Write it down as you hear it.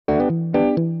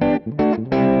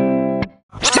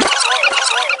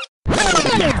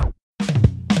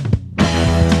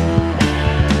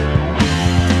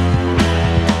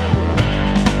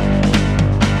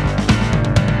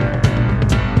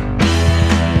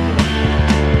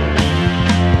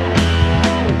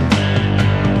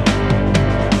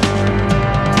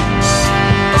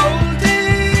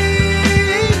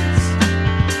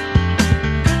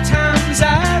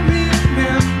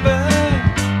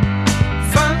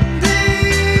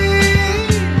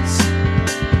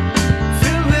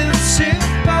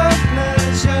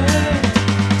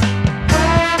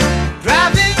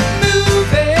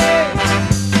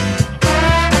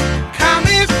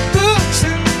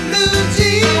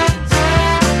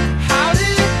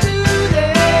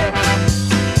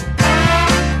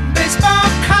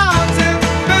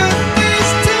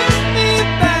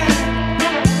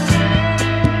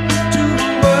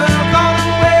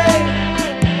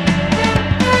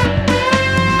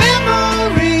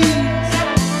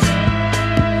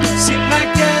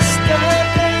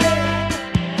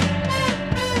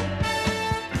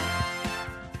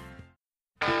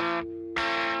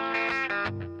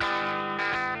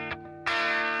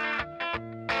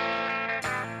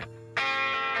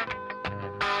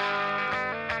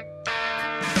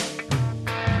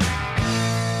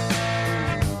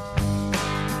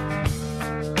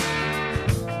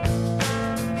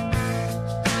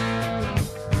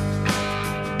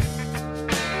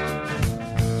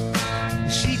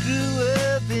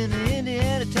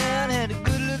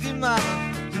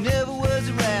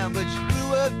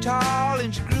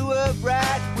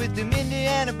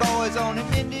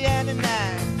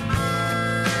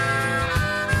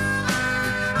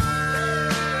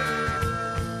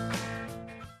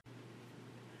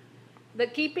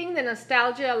Keeping the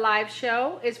Nostalgia Alive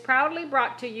show is proudly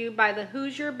brought to you by the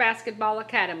Hoosier Basketball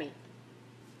Academy.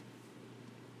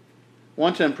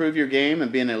 Want to improve your game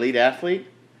and be an elite athlete?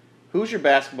 Hoosier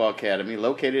Basketball Academy,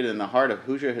 located in the heart of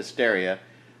Hoosier hysteria,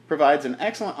 provides an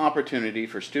excellent opportunity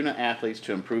for student athletes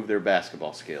to improve their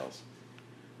basketball skills.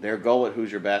 Their goal at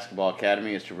Hoosier Basketball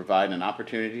Academy is to provide an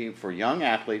opportunity for young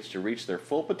athletes to reach their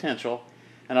full potential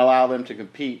and allow them to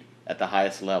compete at the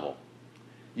highest level.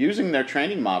 Using their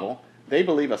training model, they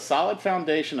believe a solid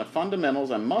foundation of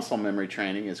fundamentals and muscle memory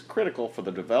training is critical for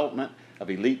the development of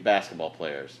elite basketball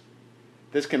players.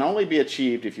 This can only be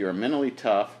achieved if you are mentally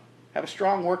tough, have a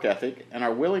strong work ethic, and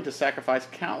are willing to sacrifice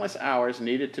countless hours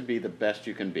needed to be the best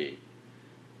you can be.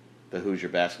 The Hoosier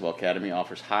Basketball Academy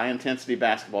offers high-intensity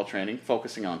basketball training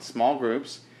focusing on small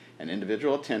groups and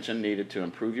individual attention needed to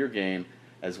improve your game,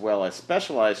 as well as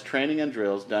specialized training and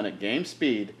drills done at game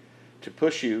speed to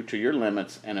push you to your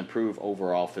limits and improve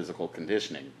overall physical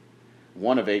conditioning.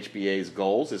 One of HBA's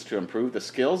goals is to improve the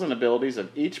skills and abilities of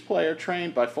each player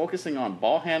trained by focusing on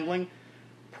ball handling,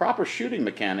 proper shooting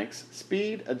mechanics,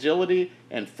 speed, agility,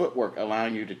 and footwork,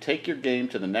 allowing you to take your game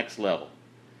to the next level.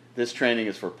 This training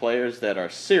is for players that are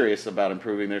serious about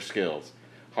improving their skills.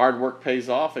 Hard work pays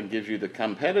off and gives you the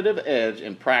competitive edge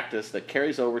in practice that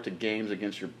carries over to games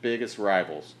against your biggest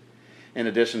rivals. In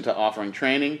addition to offering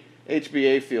training,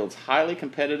 HBA fields highly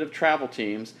competitive travel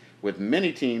teams with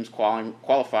many teams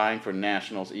qualifying for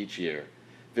nationals each year.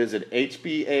 Visit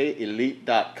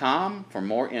hbaelite.com for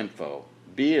more info.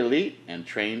 Be elite and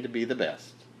train to be the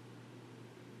best.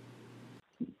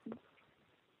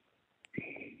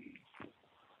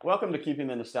 Welcome to Keeping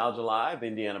the Nostalgia Alive, the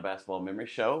Indiana Basketball Memory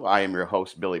Show. I am your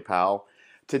host, Billy Powell.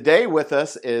 Today with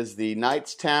us is the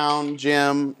Knightstown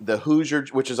Gym, the Hoosier,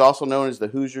 which is also known as the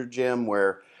Hoosier Gym,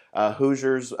 where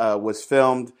Hoosiers was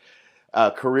filmed.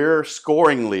 Career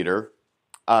scoring leader.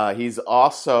 He's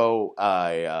also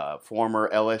a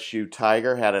former LSU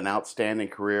Tiger, had an outstanding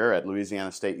career at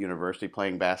Louisiana State University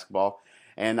playing basketball.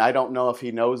 And I don't know if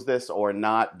he knows this or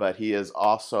not, but he is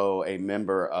also a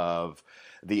member of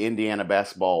the Indiana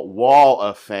Basketball Wall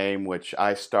of Fame, which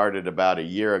I started about a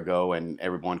year ago, and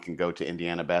everyone can go to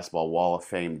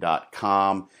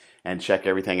indianabasketballwalloffame.com and check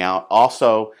everything out.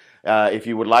 Also, if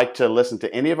you would like to listen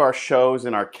to any of our shows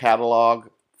in our catalog,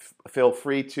 feel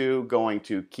free to going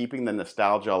to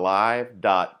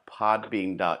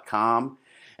keepingthenostalgiaalive.podbean.com.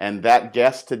 And that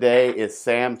guest today is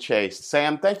Sam Chase.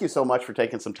 Sam, thank you so much for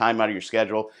taking some time out of your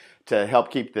schedule to help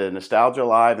keep the nostalgia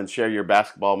alive and share your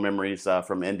basketball memories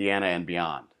from Indiana and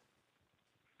beyond.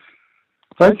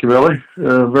 Thank you, Billy.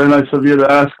 Very nice of you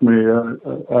to ask me.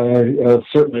 I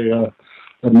certainly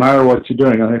admire what you're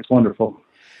doing. I think it's wonderful.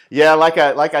 Yeah, like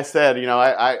I said, you know,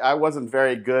 I wasn't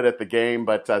very good at the game,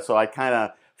 but so I kind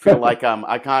of feel like I'm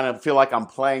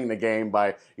playing the game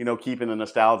by, you know, keeping the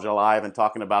nostalgia alive and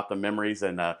talking about the memories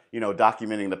and you know,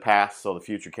 documenting the past so the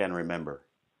future can remember.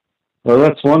 Well,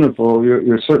 that's wonderful.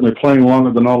 You're certainly playing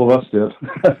longer than all of us did.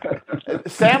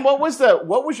 Sam, what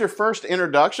was your first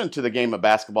introduction to the game of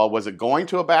basketball? Was it going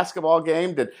to a basketball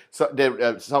game? Did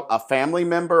a family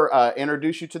member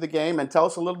introduce you to the game? And tell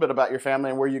us a little bit about your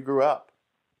family and where you grew up.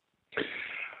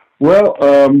 Well,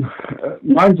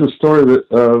 mine's a story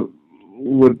that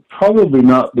would probably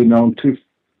not be known too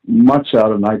much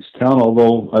out of Knightstown,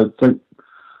 although I think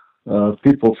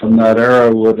people from that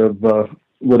era would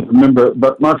remember it.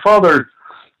 But my father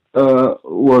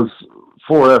was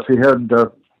 4F. He had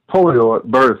polio at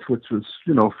birth, which was,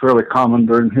 you know, fairly common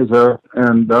during his era.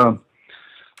 And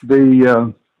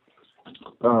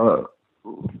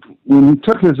when he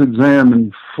took his exam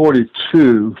in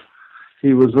 42,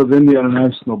 he was with Indiana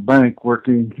National Bank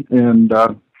working, and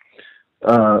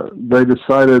they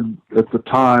decided at the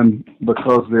time,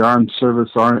 because the Armed Service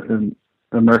in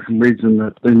the American Legion,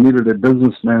 that they needed a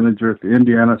business manager at the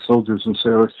Indiana Soldiers and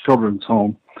Sailors Children's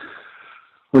Home,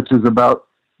 which is about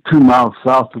 2 miles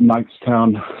south of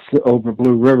Knightstown over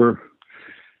Blue River.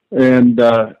 And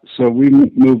so we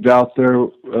moved out there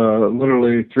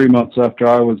literally 3 months after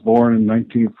I was born in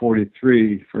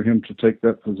 1943 for him to take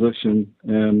that position.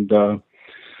 And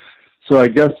so I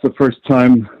guess the first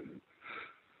time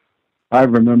I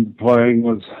remember playing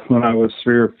was when I was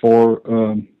 3 or 4.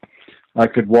 I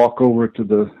could walk over to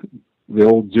the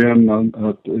old gym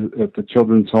at the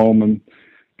children's home, and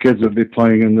kids would be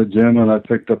playing in the gym, and I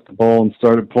picked up the ball and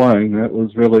started playing. That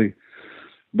was really,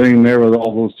 being there with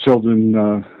all those children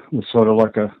was sort of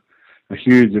like a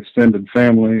huge extended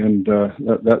family, and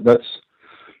that's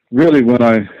really when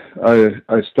I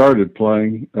started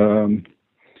playing.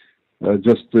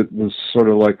 It was sort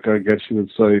of like, I guess you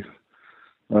would say,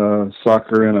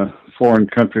 soccer in a foreign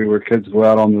country where kids go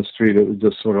out on the street. It was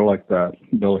just sort of like that,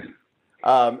 Billy.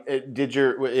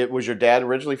 Was your dad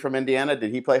originally from Indiana?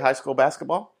 Did he play high school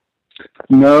basketball?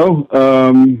 No,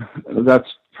 that's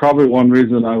probably one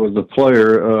reason I was a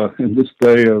player in this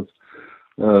day of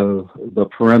the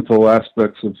parental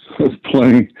aspects of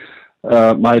playing.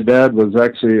 My dad was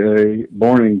actually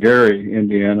born in Gary,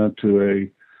 Indiana, to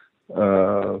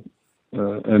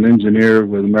an engineer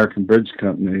with American Bridge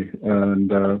Company,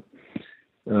 and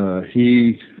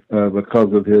he,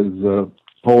 because of his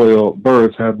polio at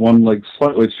birth, had one leg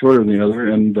slightly shorter than the other,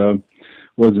 and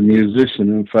was a musician.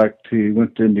 In fact, he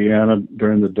went to Indiana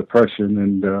during the Depression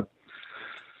and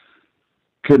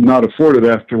could not afford it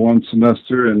after one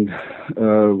semester, and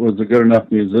was a good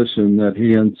enough musician that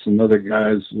he and some other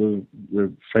guys,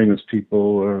 the famous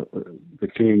people,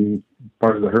 became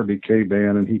part of the Herbie K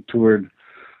band, and he toured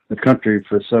the country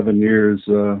for 7 years,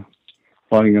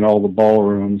 playing in all the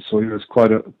ballrooms. So he was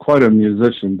quite a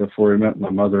musician before he met my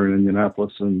mother in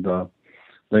Indianapolis, and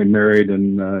they married,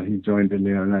 and he joined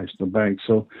Indiana National Bank.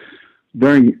 So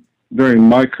during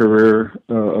my career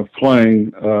of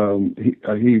playing,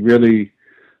 he really,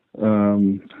 I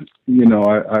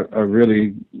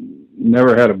really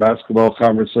never had a basketball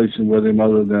conversation with him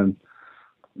other than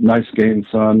nice game,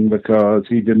 son, because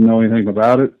he didn't know anything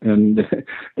about it. And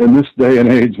in this day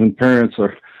and age, when parents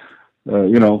are,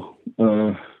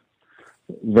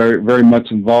 very, very much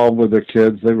involved with their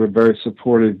kids, they were very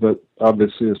supportive, but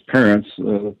obviously as parents,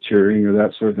 cheering or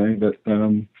that sort of thing. But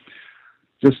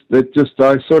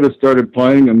I sort of started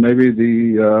playing, and maybe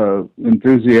the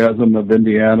enthusiasm of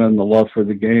Indiana and the love for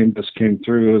the game just came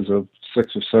through as a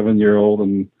 6 or 7 year old,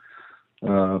 and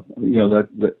that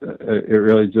it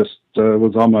really just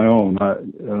was on my own.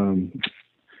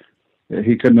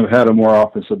 He couldn't have had a more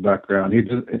opposite background.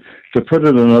 To put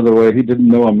it another way, he didn't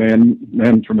know a man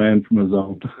for man from his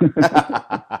own.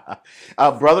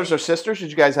 Brothers or sisters?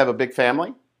 Did you guys have a big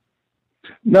family?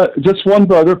 No, just one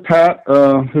brother, Pat,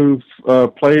 who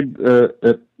played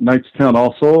at Knightstown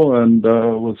also, and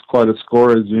was quite a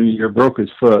scorer his junior year. Broke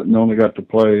his foot and only got to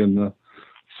play in the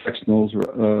sectionals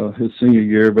his senior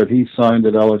year, but he signed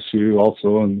at LSU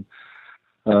also, and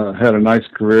had a nice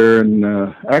career. And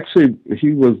actually,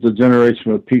 he was the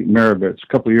generation of Pete Maravich, a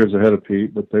couple of years ahead of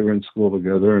Pete, but they were in school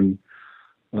together, and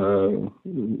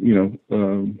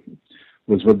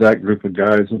was with that group of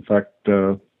guys. In fact,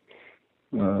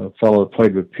 fellow that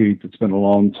played with Pete that's been a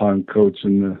long time coach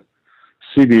in the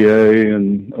CBA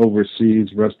and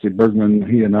overseas, Rusty Bergman,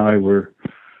 he and I were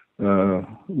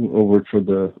over for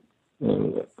the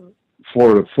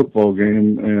Florida football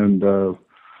game, and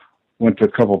went to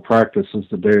a couple of practices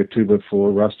the day or two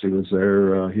before Rusty was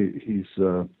there. He's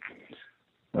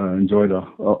enjoyed a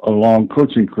long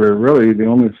coaching career. Really, the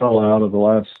only fellow out of the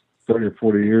last 30 or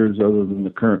 40 years, other than the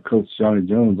current coach, Johnny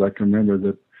Jones, I can remember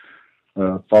that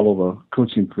followed a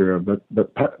coaching career. But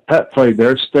Pat played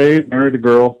there, stayed, married a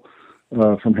girl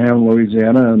from Hammond,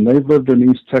 Louisiana, and they've lived in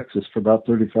East Texas for about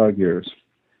 35 years.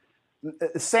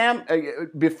 Sam,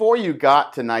 before you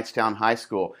got to Knightstown High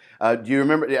School, do you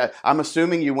remember? I'm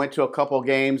assuming you went to a couple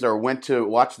games or went to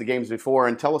watch the games before,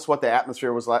 and tell us what the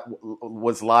atmosphere was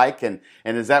like, and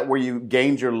is that where you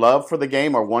gained your love for the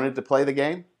game or wanted to play the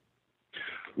game?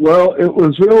 Well, it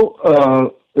was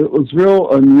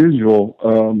real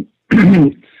unusual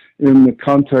in the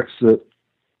context that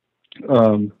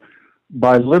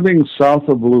by living south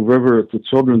of Blue River at the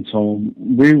children's home,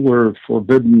 we were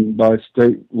forbidden by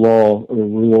state law or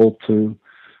rule to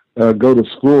go to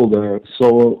school there.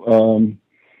 So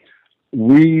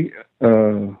we,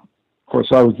 of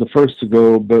course, I was the first to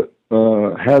go, but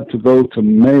had to go to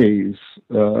Mays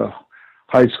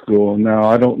High School. Now,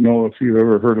 I don't know if you've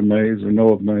ever heard of Mays or know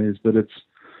of Mays, but it's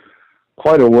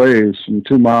quite a ways from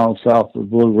 2 miles south of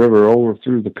Blue River over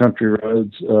through the country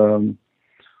roads,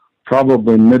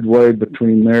 probably midway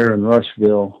between there and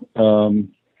Rushville.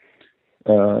 And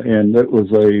it was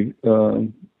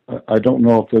I don't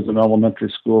know if there's an elementary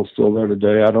school still there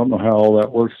today. I don't know how all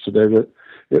that works today, but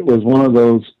it was one of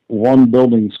those one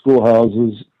building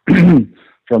schoolhouses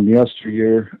from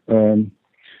yesteryear,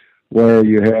 where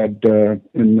you had,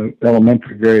 in the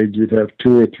elementary grades, you'd have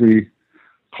 2 or 3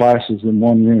 classes in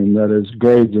one room, that is,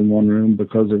 grades in one room,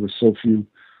 because there were so few.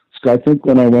 So I think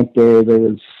when I went there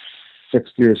was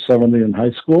 60 or 70 in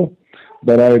high school,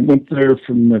 but I went there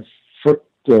from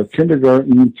the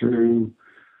kindergarten through,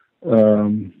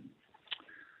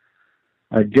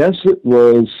 I guess it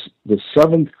was the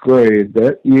 7th grade.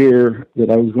 That year that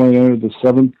I was going into the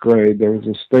 7th grade, there was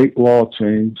a state law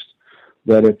changed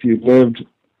that if you lived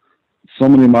so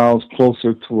many miles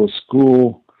closer to a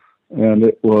school and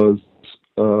it was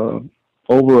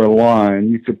over a line,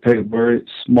 you could pay a very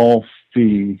small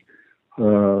fee,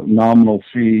 nominal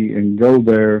fee, and go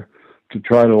there to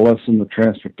try to lessen the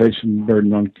transportation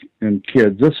burden on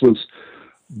kids. It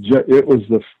was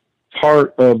the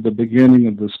part of the beginning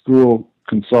of the School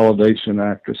Consolidation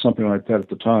Act or something like that at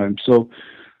the time. So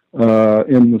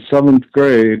in the 7th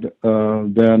grade,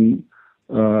 then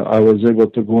I was able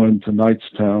to go into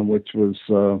Knightstown, which was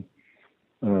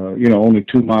only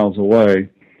 2 miles away.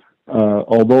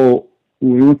 Although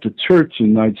we went to church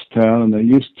in Knightstown, and they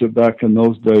used to back in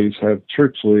those days have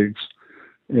church leagues,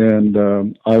 and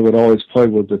I would always play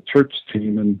with the church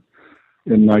team in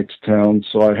Knightstown,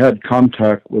 so I had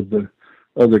contact with the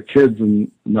other kids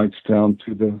in Knightstown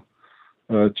through the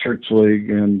church league,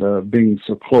 and being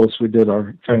so close, we did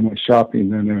our family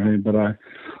shopping and everything. But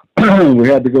we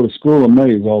had to go to school in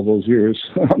Mays all those years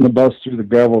on the bus through the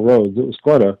gravel roads. It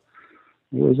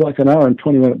was like an hour and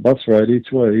 20-minute bus ride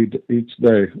each way each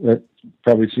day. That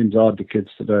probably seems odd to kids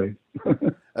today.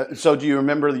 So, do you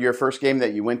remember your first game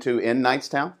that you went to in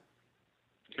Knightstown?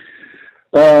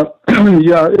 Yeah,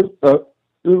 it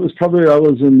was probably, I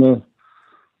was in the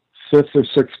 5th or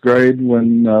 6th grade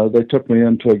when they took me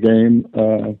into a game.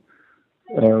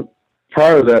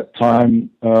 Prior to that time,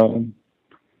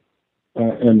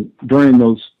 and during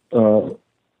those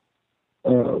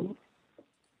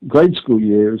grade school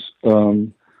years,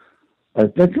 I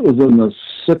think it was in the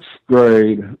 6th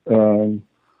grade,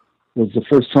 was the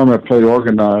first time I played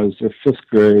organized. Or 5th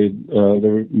grade,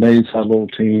 Mays had a little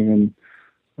team,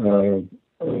 and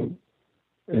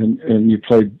you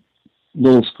played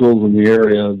little schools in the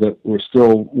area that were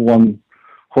still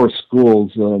one-horse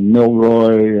schools,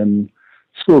 Milroy and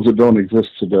schools that don't exist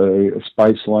today,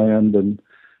 Spiceland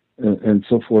and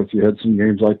so forth. You had some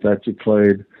games like that you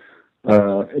played.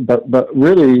 But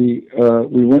really,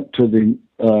 we went to the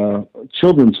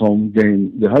children's home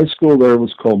game. The high school there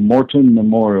was called Morton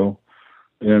Memorial,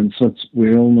 and since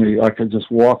I could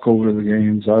just walk over to the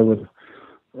games, I would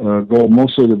go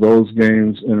mostly to those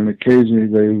games, and occasionally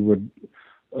they would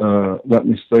let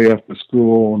me stay after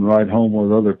school and ride home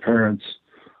with other parents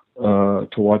to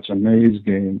watch a Mays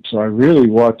game. So I really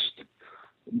watched,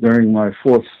 during my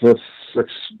 4th, 5th, 6th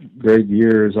grade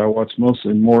years, I watched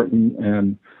mostly Morton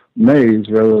and Mays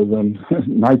rather than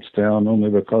Knightstown, only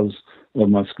because of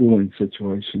my schooling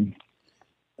situation.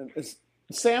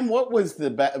 Sam, what was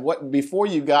before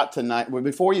you got to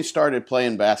before you started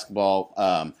playing basketball?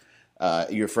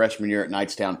 Your freshman year at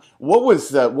Knightstown, what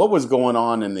was going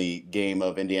on in the game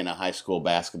of Indiana high school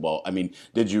basketball? I mean,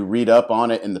 did you read up on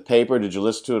it in the paper? Did you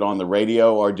listen to it on the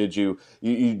radio, or did you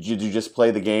just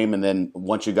play the game and then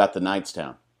once you got to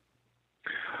Knightstown?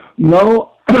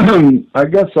 No, I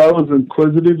guess I was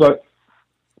inquisitive.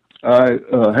 I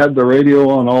had the radio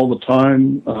on all the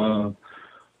time.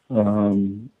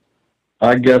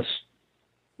 I guess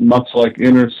much like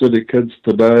inner city kids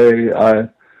today,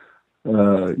 it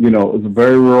was a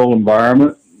very rural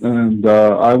environment, and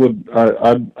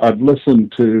I'd listen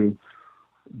to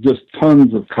just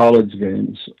tons of college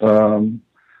games. And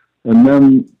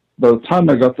then by the time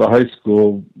I got to high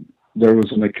school, there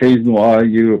was an occasional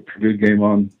IU or Purdue game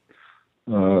on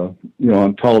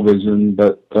television,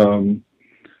 but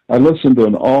I listened to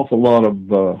an awful lot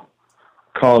of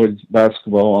college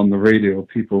basketball on the radio.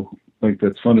 People think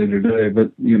that's funny today,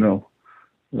 but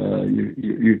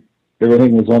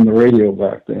everything was on the radio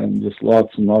back then, just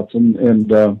lots and lots, and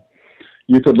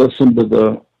you could listen to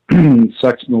the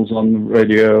sectionals on the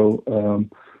radio.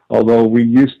 Although we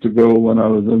used to go when I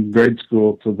was in grade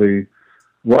school to the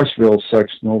Rushville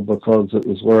sectional because it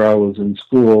was where I was in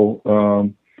school.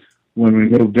 When we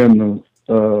moved in,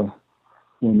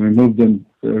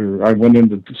 I went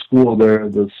into school there,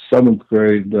 the 7th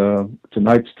grade to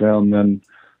Knightstown. Then,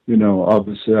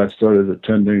 obviously I started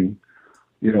attending,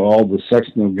 all the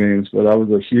sectional games. But I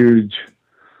was a huge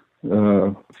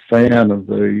fan of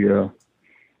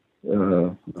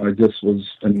I just was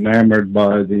enamored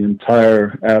by the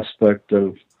entire aspect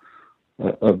of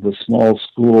the small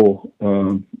school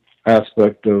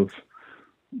aspect of,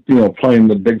 playing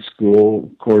the big school.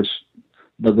 Of course,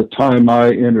 by the time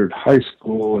I entered high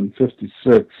school in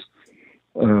 '56,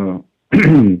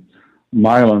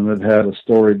 Milan had a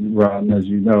storied run, as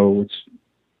you know, which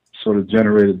sort of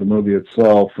generated the movie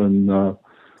itself. And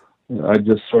I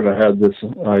just sort of had this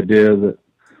idea that,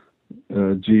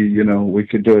 we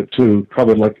could do it too,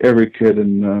 probably like every kid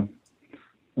in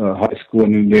high school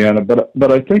in Indiana.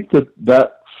 But I think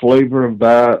that flavor of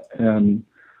that and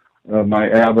my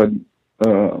avid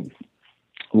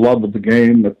love of the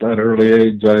game at that early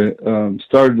age, I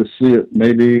started to see it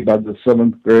maybe by the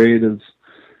 7th grade as,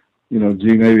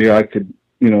 maybe I could,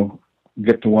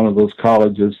 get to one of those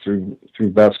colleges through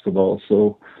basketball.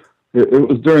 So it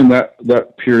was during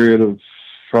that period of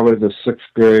probably the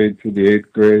 6th grade through the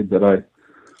 8th grade that I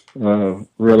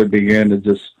really began to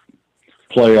just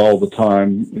play all the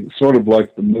time, sort of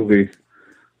like the movie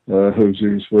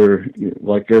Hoosiers, where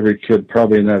like every kid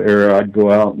probably in that era, I'd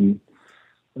go out and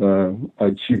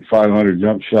I'd shoot 500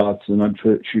 jump shots, and I'd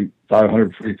shoot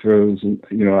 500 free throws, and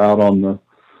out on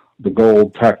the goal,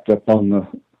 tacked up on the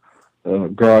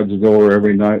garage door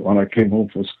every night when I came home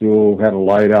from school. Had a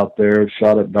light out there,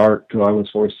 shot at dark till I was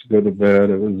forced to go to bed.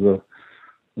 It was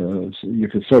so you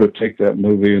could sort of take that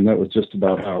movie, and that was just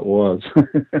about how it was.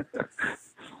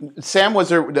 Sam, was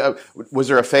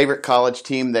there a favorite college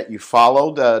team that you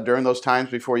followed during those times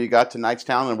before you got to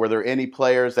Knightstown, and were there any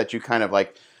players that you kind of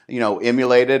like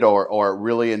emulated or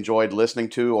really enjoyed listening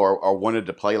to or wanted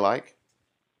to play like?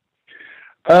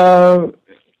 Well,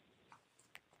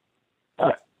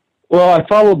 I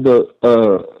followed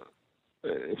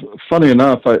funny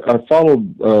enough, I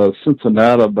followed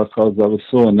Cincinnati because I was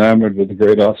so enamored with the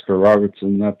great Oscar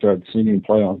Robertson after I'd seen him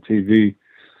play on TV.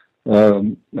 But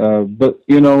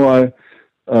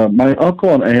my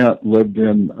uncle and aunt lived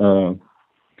in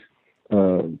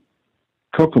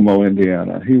Kokomo,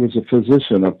 Indiana. He was a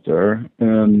physician up there,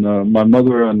 and my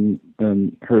mother and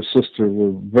her sister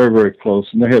were very, very close,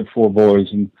 and they had 4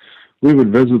 boys, and we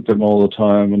would visit them all the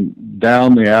time. And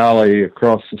down the alley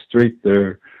across the street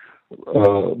there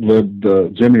lived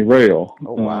Jimmy Rail.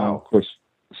 Oh, wow. Of course,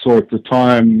 so at the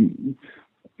time,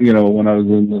 when I was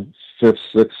in the 5th,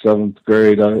 6th, 7th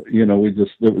grade, it was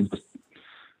just,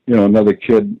 another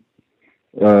kid.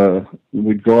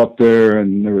 We'd go up there,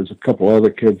 and there was a couple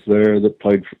other kids there that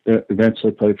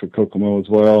eventually played for Kokomo as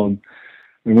well. And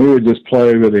we would just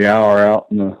play with the hour out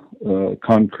in the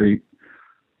concrete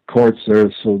courts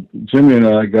there. So Jimmy and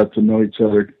I got to know each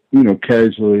other,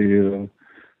 casually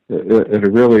at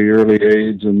a really early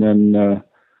age. And then,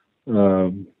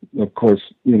 of course,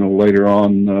 later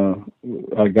on,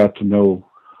 I got to know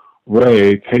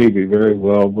Ray Pavey very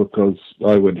well because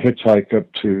I would hitchhike up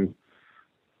to,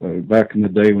 back in the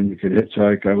day when you could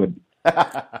hitchhike, I would,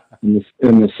 in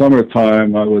the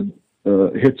summertime, I would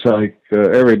hitchhike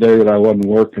every day that I wasn't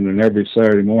working, and every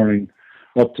Saturday morning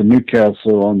up to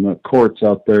Newcastle on the courts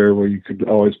out there where you could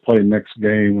always play next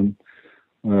game.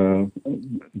 And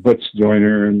Butch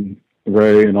Joyner and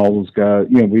Ray and all those guys,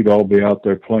 we'd all be out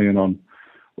there playing on.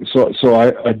 So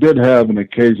I did have an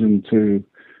occasion to,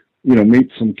 meet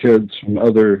some kids from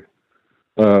other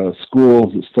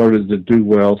schools that started to do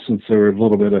well since they were a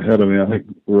little bit ahead of me. I think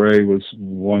Ray was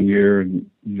 1 year and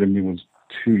Jimmy was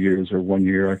 2 years or 1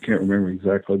 year. I can't remember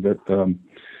exactly, but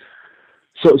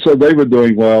so they were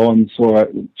doing well, and so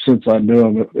since I knew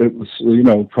them, it was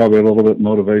probably a little bit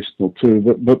motivational too.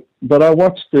 But I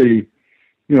watched the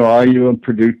IU and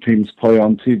Purdue teams play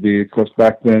on TV. Of course,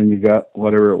 back then you got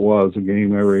whatever it was, a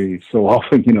game every so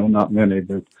often. Not many,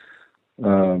 but.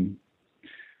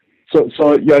 So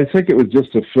yeah, I think it was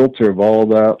just a filter of all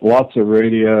that. Lots of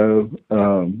radio,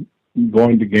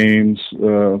 going to games,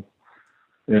 and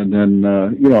then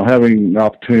having the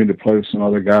opportunity to play with some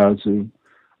other guys who,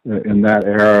 in that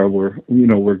era, were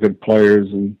good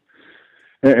players,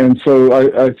 and so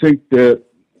I think that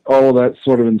all of that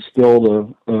sort of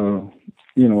instilled a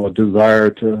desire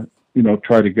to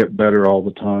try to get better all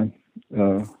the time.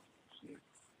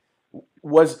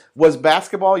 Was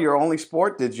basketball your only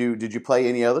sport? Did you play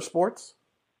any other sports?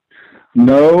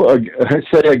 No, I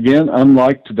say again,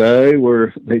 unlike today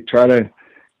where they try to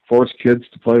force kids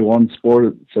to play one sport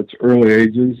at such early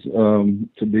ages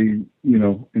to be,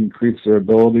 increase their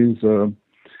abilities.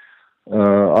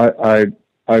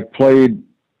 I played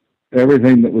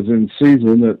everything that was in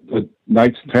season. At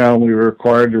Knightstown, we were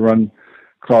required to run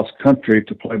cross country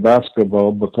to play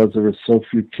basketball because there were so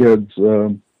few kids.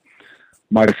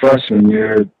 My freshman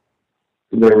year,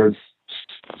 there was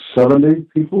 70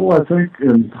 people, I think,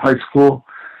 in high school.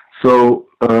 So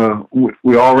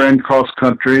we all ran cross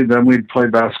country. Then we'd play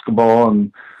basketball,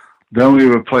 and then we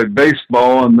would play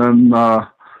baseball. And then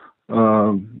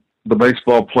the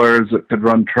baseball players that could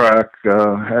run track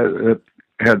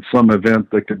had some event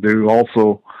they could do.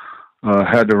 Also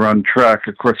had to run track.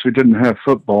 Of course, we didn't have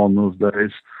football in those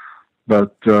days,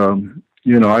 but I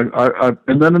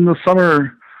and then in the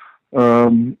summer.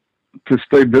 To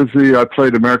stay busy, I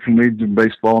played American Legion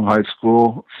baseball in high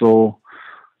school. So,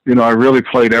 I really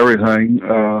played everything,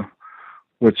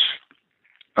 which,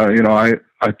 I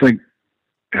think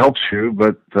helps you.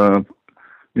 But,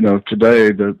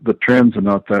 today the trends are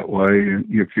not that way.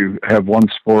 If you have one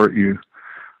sport,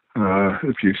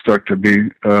 if you start to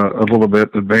be a little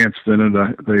bit advanced in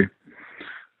it, they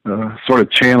sort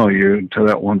of channel you to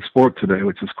that one sport today,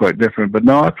 which is quite different. But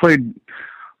no, I played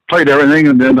everything,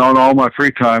 and then on all my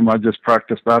free time, I just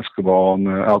practiced basketball on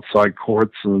the outside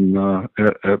courts and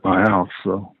at my house.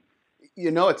 So,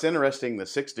 It's interesting, the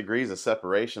 6 degrees of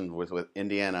separation with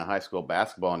Indiana high school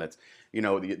basketball, and it's,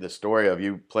 the story of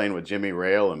you playing with Jimmy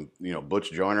Rail and,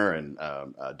 Butch Joyner and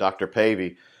Dr.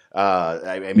 Pavey.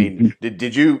 I mean,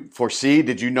 did you foresee,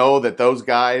 did you know that those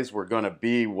guys were going to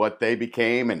be what they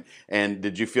became? And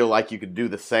did you feel like you could do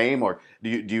the same? Or do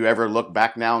you ever look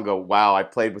back now and go, wow, I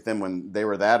played with them when they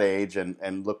were that age,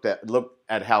 and look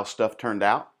at how stuff turned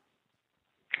out?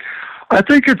 I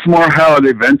think it's more how it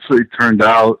eventually turned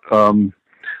out.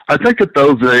 I think at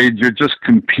those age, you're just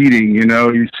competing, you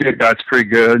see a guy's pretty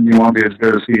good and you want to be as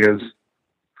good as he is.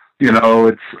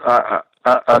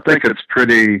 I think it's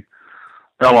pretty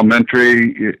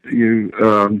elementary.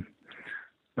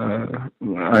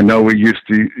 I know we used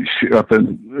to shoot up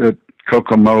at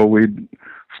Kokomo, we'd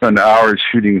spend hours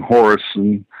shooting horse,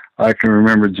 and I can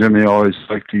remember Jimmy always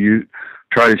liked to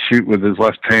try to shoot with his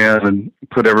left hand and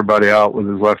put everybody out with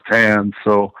his left hand.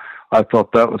 So I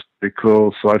thought that was pretty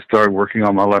cool. So I started working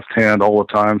on my left hand all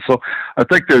the time. So I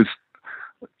think there's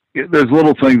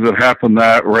little things that happen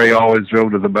that Ray always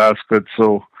drove to the basket.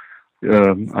 So,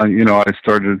 I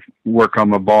started work on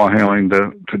my ball handling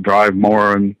to drive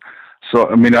more. And so,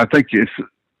 I mean, I think it's,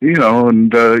 you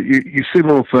see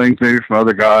little things maybe from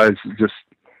other guys, just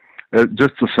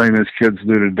the same as kids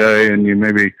do today. And you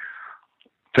maybe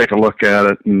take a look at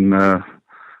it and,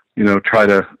 try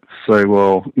to say,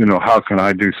 well, how can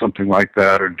I do something like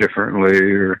that or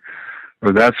differently or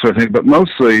that sort of thing. But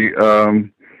mostly,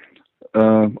 our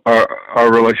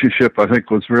relationship, I think,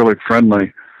 was really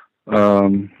friendly,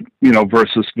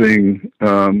 versus being,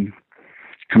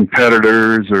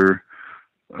 competitors or,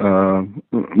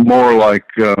 more like,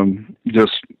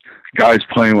 just guys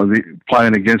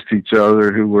playing against each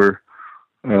other who were,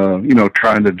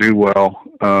 trying to do well.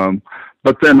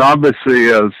 But then obviously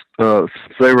as,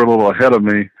 they were a little ahead of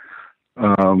me,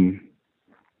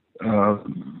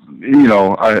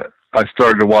 I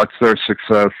started to watch their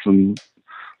success and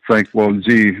think, well,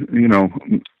 gee,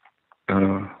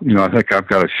 I think I've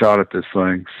got a shot at this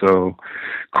thing. So,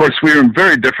 of course, we were in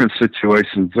very different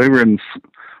situations. They were in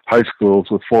high schools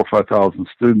with 4,000 or 5,000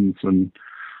 students, and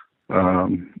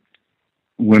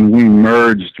when we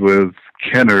merged with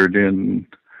Kennard in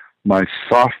my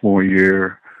sophomore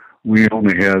year, we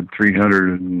only had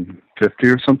 350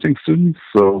 or something students.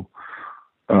 So,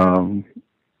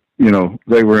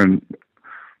 they were in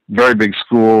very big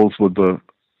schools with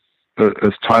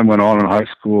as time went on in high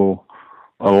school,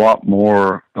 a lot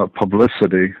more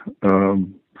publicity.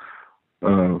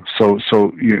 So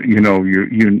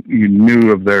you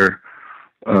knew of their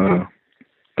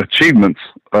achievements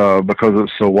because it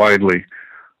was so widely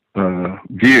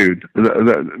viewed.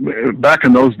 Back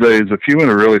in those days, if you were in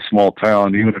a really small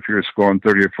town, even if you were scoring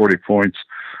 30 or 40 points,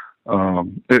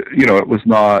 it was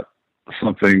not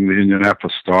something the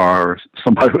Indianapolis Star or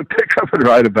somebody would pick up and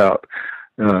write about.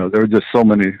 There were just so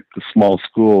many small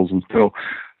schools. And so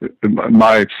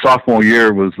my sophomore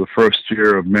year was the first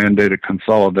year of mandated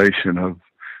consolidation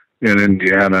in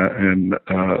Indiana. And,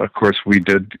 of course, we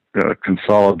did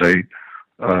consolidate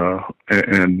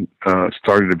and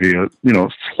started to be a,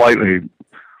 slightly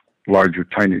larger,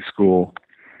 tiny school.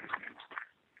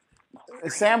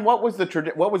 Sam, what was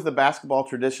the basketball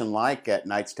tradition like at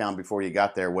Knightstown before you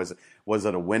got there? Was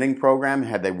it a winning program?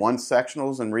 Had they won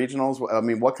sectionals and regionals? I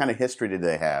mean, what kind of history did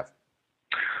they have?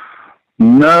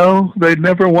 No, they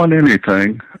never won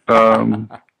anything.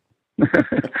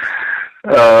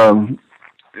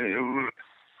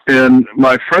 In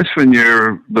my freshman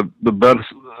year, the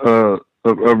best, a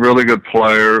really good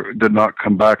player did not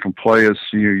come back and play his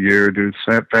senior year due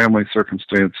to family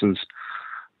circumstances.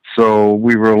 So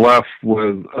we were left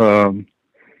with,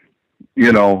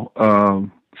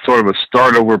 sort of a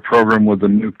start-over program with a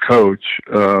new coach.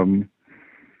 And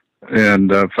in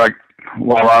fact,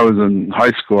 while I was in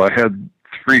high school, I had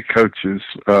 3 coaches.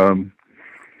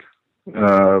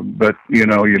 But,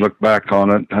 you look back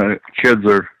on it, kids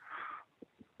are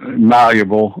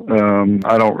malleable.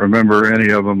 I don't remember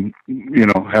any of them,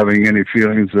 having any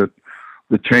feelings that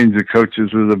the change of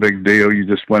coaches was a big deal. You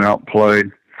just went out and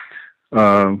played.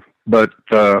 So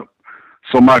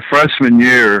my freshman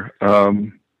year,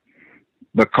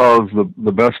 because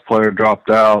the best player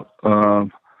dropped out,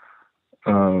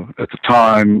 at the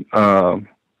time,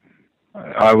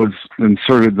 I was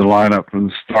inserted the lineup from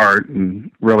the start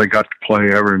and really got to play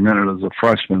every minute as a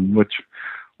freshman, which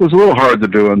was a little hard to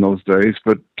do in those days,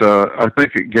 but I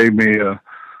think it gave me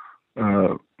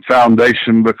a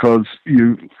foundation because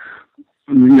the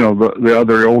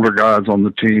other older guys on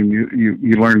the team,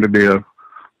 you learned to be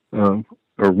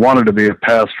or wanted to be a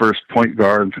pass first point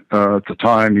guard at the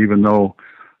time, even though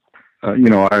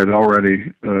I had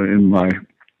already in my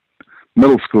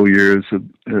middle school years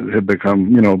had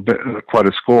become, quite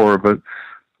a scorer. But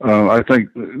I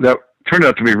think that turned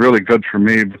out to be really good for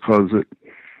me because it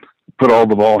put all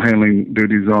the ball handling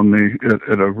duties on me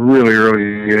at a really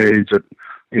early age,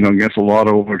 against a lot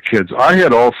of older kids. I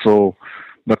had also,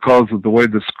 because of the way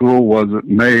the school was at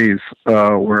Mays,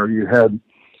 where you had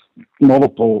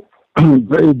multiple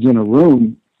grades in a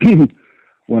room,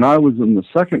 when I was in the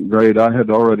second grade, I had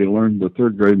already learned the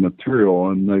third grade material,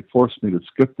 and they forced me to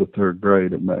skip the third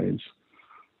grade at Mays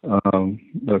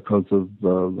because of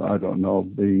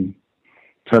the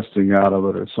testing out of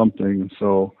it or something.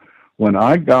 So when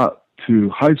I got to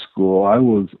high school, I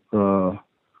was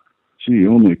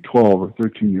only 12 or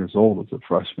 13 years old as a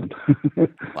freshman.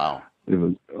 Wow.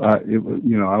 I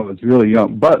was really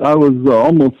young, but I was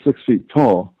almost 6 feet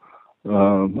tall.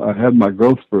 I had my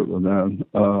growth spurt with then.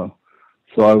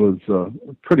 So I was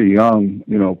pretty young,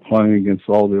 playing against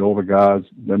all the older guys.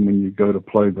 Then when you go to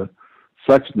play the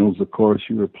sectionals, of course,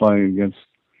 you were playing against,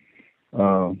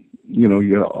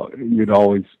 you'd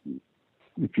always,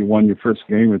 if you won your first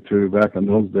game or two back in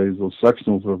those days, those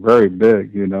sectionals were very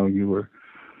big.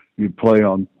 You'd play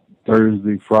on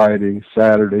Thursday, Friday,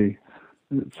 Saturday.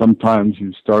 Sometimes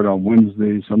you start on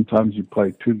Wednesday. Sometimes you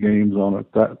play 2 games on a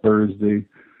Thursday,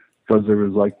 because there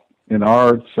was, like, in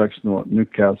our sectional at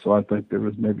Newcastle, I think there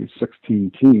was maybe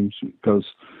 16 teams, because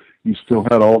you still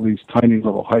had all these tiny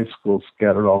little high schools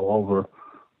scattered all over,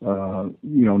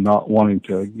 not wanting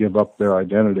to give up their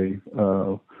identity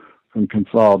from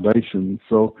consolidation.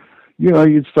 So,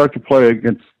 you'd start to play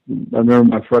against, I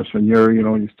remember my freshman year,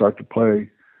 you start to play,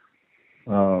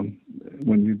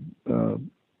 when you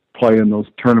play in those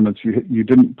tournaments, you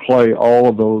didn't play all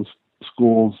of those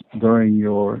schools during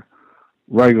your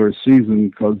regular season,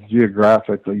 because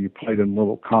geographically you played in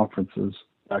little conferences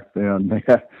back then. They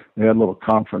had little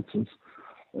conferences,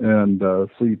 and so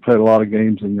you played a lot of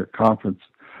games in your conference.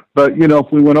 But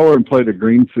if we went over and played at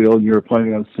Greenfield, and you were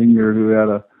playing a senior who had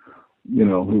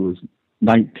who was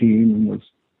 19 and was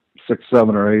 6,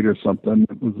 7, or 8 or something,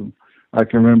 I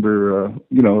can remember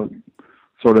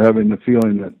sort of having the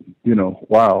feeling that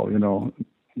wow,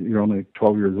 you're only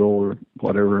 12 years old or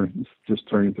whatever, just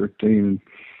turning 13.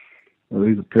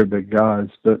 These are pretty big guys,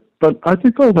 but I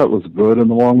think all that was good in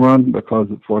the long run, because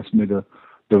it forced me to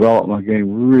develop my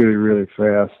game really, really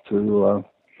fast to,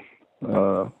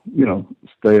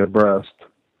 stay abreast.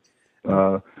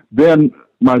 Then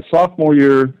my sophomore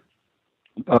year,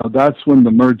 that's when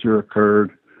the merger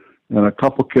occurred, and a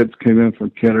couple kids came in from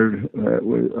Kennard.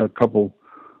 A couple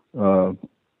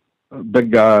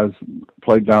big guys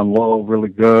played down low, really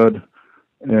good,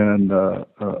 and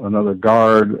another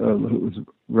guard who was a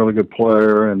really good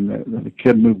player, and the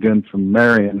kid moved in from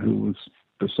Marion, who was,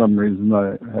 for some reason,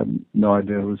 I had no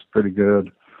idea, was pretty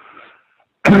good.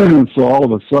 So all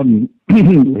of a sudden,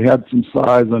 we had some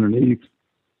size underneath.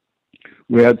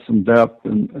 We had some depth,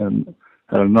 and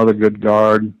had another good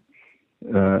guard,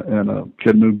 and a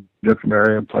kid moved in from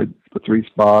Marion, played the 3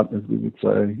 spot, as we would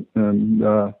say, and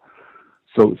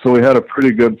so we had a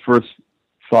pretty good first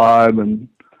 5, and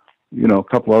a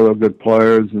couple other good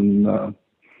players, and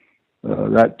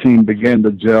that team began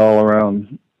to gel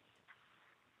around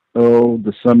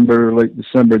December, late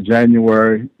December,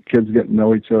 January. Kids getting to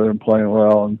know each other and playing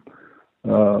well,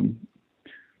 and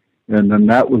then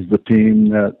that was the team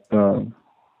that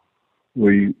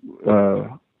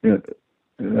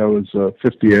that was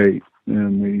 58,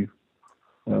 and we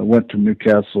went to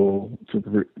Newcastle to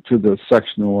the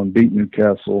sectional and beat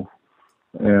Newcastle,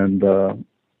 and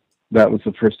that was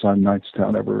the first time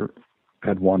Knightstown ever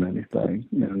had won anything,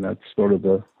 and that's sort of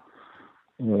the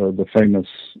famous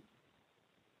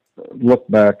look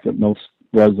back that most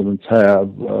residents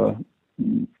have,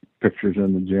 pictures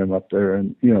in the gym up there,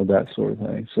 and that sort of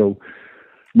thing. So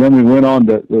then we went on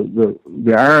to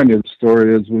the irony of the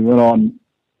story is we went on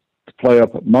to play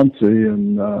up at Muncie,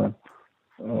 and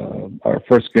our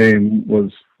first game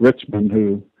was Richmond,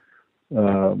 who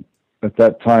at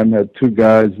that time had 2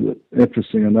 guys that,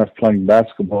 interesting enough, playing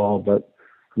basketball, but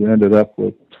who ended up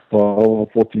with 12 or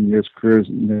 14 years careers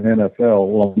in the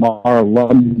NFL. Lamar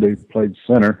Lundy played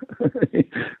center. He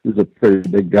was a pretty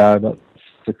big guy, about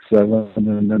 6'7",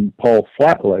 and then Paul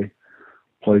Flatley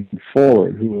played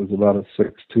forward, who was about a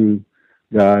 6'2"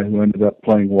 guy who ended up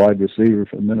playing wide receiver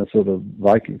for the Minnesota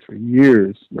Vikings for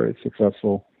years, very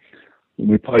successful. And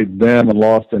we played them and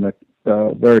lost in a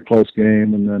very close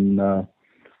game, and then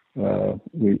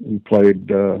we played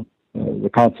the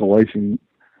consolation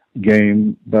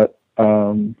game. But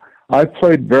I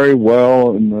played very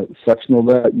well in the sectional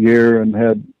that year and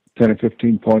had 10 or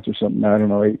 15 points or something, I don't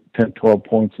know, 8, 10, 12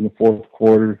 points in the fourth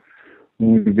quarter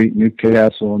when we beat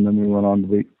Newcastle, and then we went on to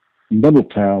beat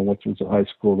Middletown, which was a high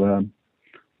school then,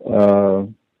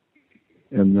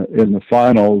 in the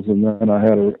finals, and then I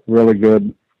had a really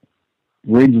good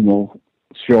regional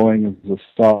showing as a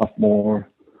sophomore,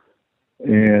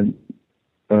 and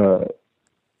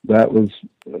that was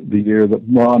the year that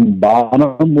Ron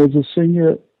Bonham was a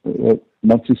senior at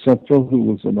Muncie Central, who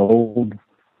was an old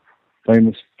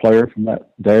famous player from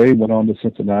that day, went on to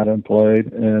Cincinnati and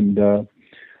played, and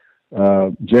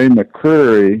Jay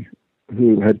McCreary,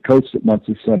 who had coached at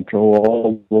Muncie Central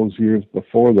all those years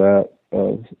before that,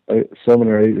 7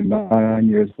 or 8 or 9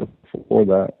 years before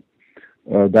that.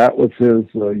 That was his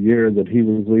year that he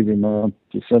was leaving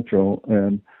Muncie Central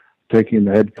and taking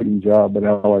the head coaching job at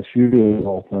LSU, of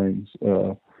all things.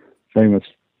 Famous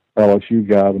LSU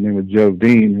guy by the name of Joe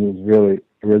Dean, who was really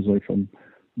originally from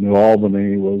New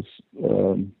Albany, was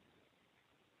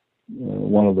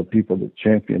one of the people that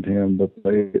championed him. But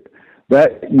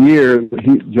that year,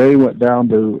 Jay went down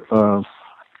to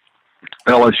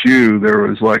LSU. There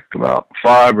was like about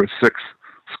 5 or 6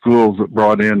 schools that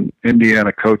brought in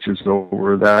Indiana coaches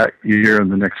over that year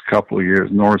and the next couple of years.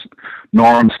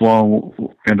 Norm Sloan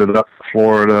ended up in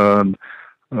Florida, and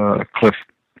Cliff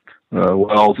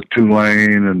Wells at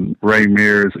Tulane, and Ray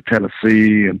Mears at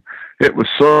Tennessee. And it was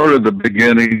sort of the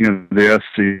beginning of the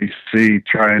SEC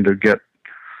trying to get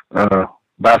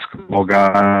basketball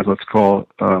guys, let's call it,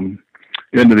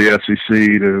 into the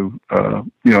SEC to,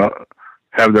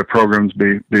 have their programs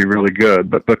be really good.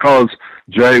 But because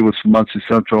Jay was from Muncie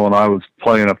Central and I was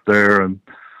playing up there, and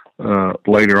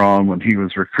later on when he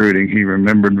was recruiting, he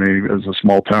remembered me as a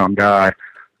small town guy.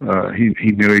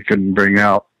 He knew he couldn't bring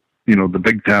out, the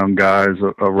big town guys,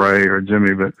 a Ray or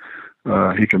Jimmy, but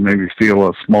he could maybe feel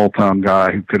a small town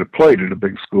guy who could have played at a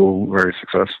big school very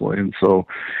successfully. And so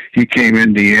he came to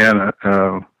Indiana,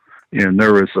 and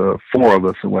there was 4 of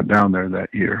us that went down there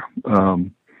that year.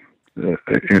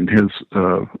 In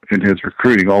his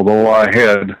recruiting, although I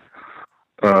had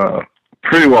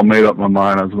pretty well made up my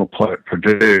mind I was going to play at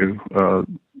Purdue.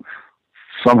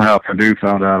 Somehow Purdue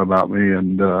found out about me,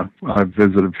 and I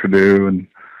visited Purdue. And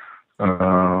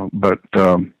but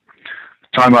the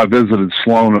time I visited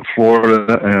Sloan at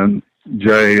Florida and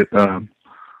Jay at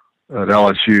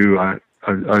LSU,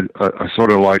 I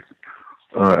sort of liked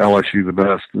LSU the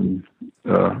best, and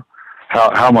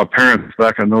how my parents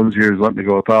back in those years let me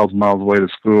go 1,000 miles away to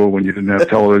school when you didn't have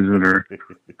television, or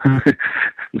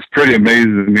it's pretty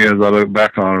amazing to me as I look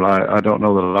back on it. I don't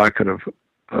know that I could have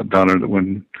done it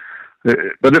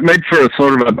but it made for a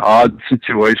sort of an odd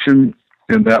situation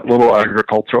in that little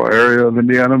agricultural area of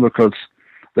Indiana, because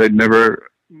they'd never,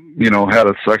 had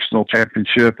a sectional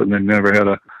championship, and they never had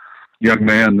a young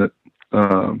man that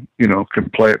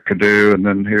could play at Purdue, and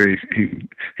then here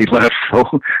he left.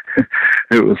 So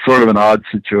it was sort of an odd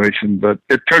situation, but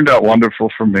it turned out wonderful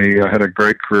for me. I had a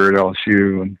great career at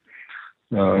LSU, and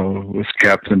was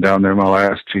captain down there my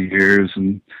last 2 years,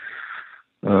 and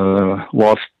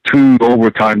lost 2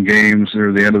 overtime games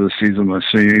near the end of the season my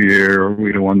senior year.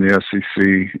 We'd have won the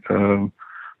SEC, so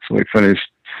we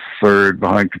finished 3rd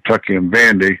behind Kentucky and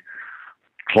Vandy.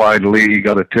 Clyde Lee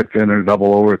got a tip in a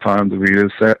double overtime to beat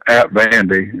us at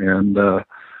Vandy, and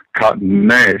Cotton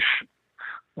Nash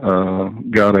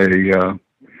got a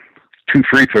 2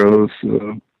 free throws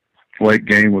late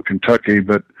game with Kentucky.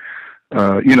 But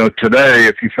today,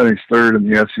 if you finish 3rd in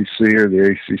the SEC or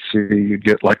the ACC, you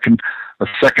get like a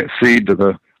 2nd seed to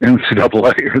the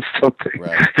NCAA or something.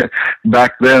 Right.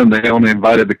 Back then, they only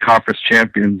invited the conference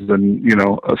champions and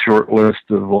a short list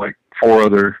of like 4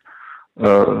 other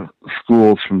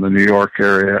schools from the New York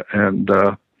area, and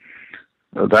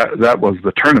that was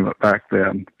the tournament back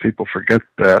then. People forget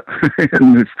that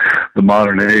in the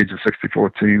modern age of 64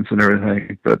 teams and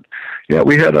everything. But yeah,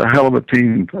 we had a hell of a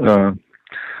team.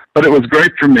 But it was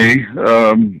great for me.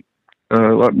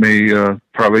 Let me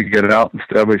probably get out and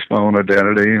establish my own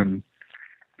identity, and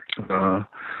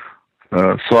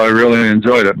so I really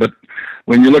enjoyed it. But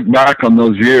when you look back on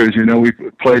those years, we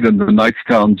played in the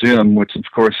Knightstown Gym, which of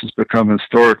course has become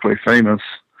historically famous.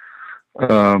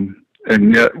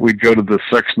 And yet we'd go to the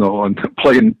sectional and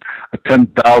play in a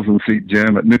 10,000 seat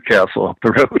gym at Newcastle up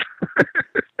the road.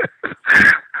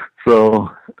 So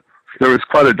there was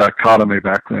quite a dichotomy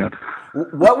back then.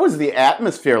 What was the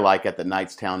atmosphere like at the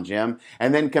Knightstown Gym?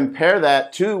 And then compare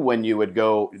that to when you would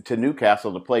go to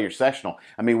Newcastle to play your sectional.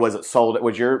 I mean, was it sold?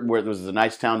 Was the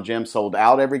Knightstown Gym sold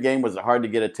out every game? Was it hard to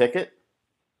get a ticket?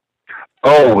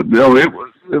 Oh no,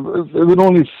 it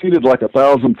only seated like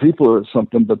 1,000 people or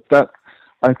something. But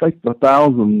I think the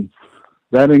 1,000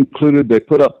 that included, they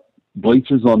put up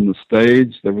bleachers on the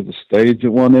stage. There was a stage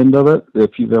at one end of it,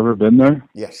 if you've ever been there.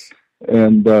 Yes.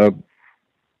 And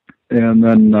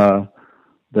then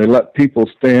they let people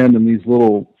stand in these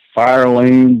little fire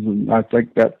lanes, and I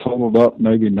think that totaled up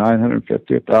maybe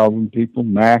 950,000 people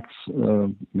max,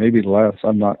 maybe less.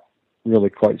 I'm not really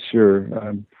quite sure.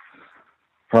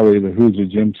 Probably the Hoosier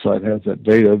Gym site has that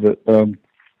data, but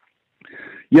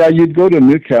yeah, you'd go to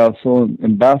Newcastle,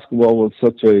 and basketball was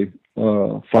such a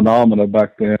phenomena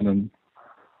back then, and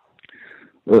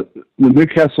the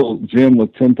Newcastle gym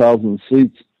with 10,000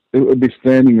 seats, it would be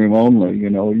standing room only. You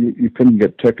know, you couldn't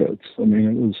get tickets. I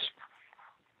mean,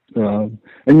 it was,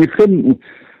 and you couldn't.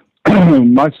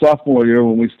 My sophomore year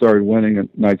when we started winning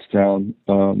at Knightstown,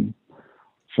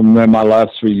 from then my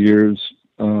last 3 years,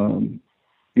 you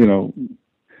know,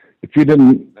 if you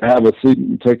didn't have a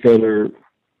season ticket or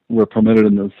were permitted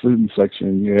in the student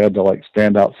section, you had to like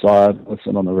stand outside,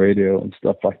 listen on the radio and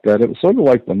stuff like that. It was sort of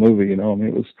like the movie, you know. I mean,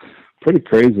 it was pretty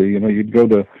crazy. You know, you'd go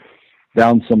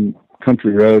down some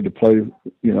country road to play,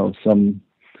 you know, some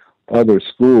other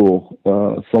school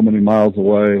so many miles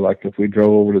away. Like if we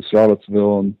drove over to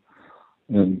Charlottesville,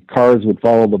 and cars would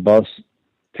follow the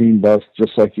team bus,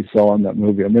 just like you saw in that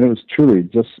movie. I mean, it was truly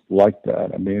just like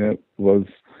that. I mean, it was,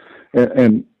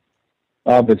 and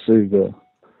obviously the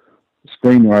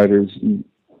screenwriters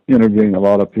interviewing a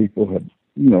lot of people had,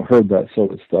 you know, heard that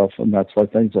sort of stuff, and that's why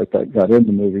things like that got in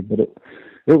the movie. But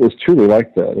it was truly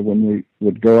like that. When we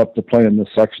would go up to play in the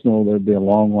sectional, there'd be a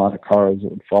long line of cars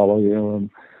that would follow you, and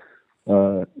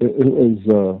it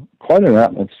was quite an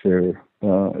atmosphere.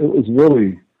 It was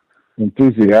really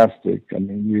enthusiastic. I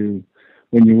mean,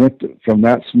 when you went from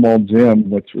that small gym,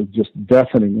 which was just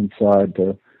deafening inside,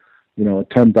 to, you know, a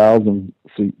 10,000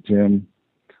 seat gym,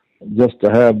 just to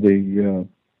have the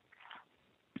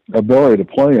ability to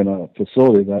play in a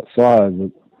facility that size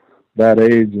at that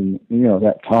age and, you know,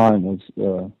 that time was,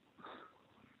 you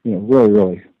know, really,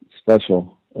 really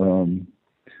special.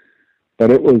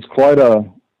 But it was quite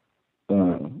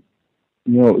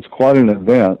you know, it was quite an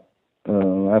event.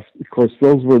 Of course,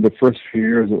 those were the first few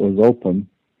years it was open,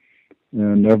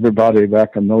 and everybody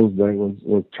back in those days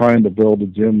was trying to build a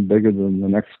gym bigger than the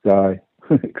next guy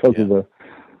because of the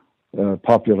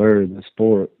popularity of the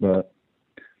sport. But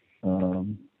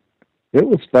it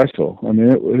was special. I mean,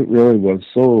 it really was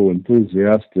so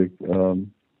enthusiastic.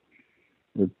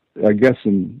 I guess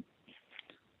in,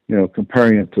 you know,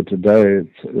 comparing it to today,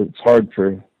 it's hard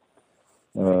for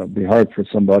be hard for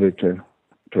somebody to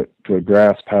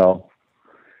grasp how.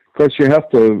 Of course, you have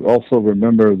to also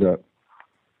remember that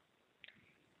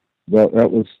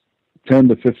was 10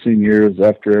 to 15 years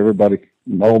after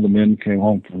all the men came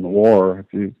home from the war.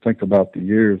 If you think about the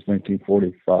years,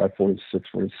 1945, 46,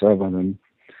 47, and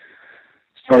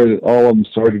all of them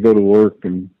started to go to work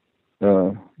and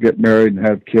get married and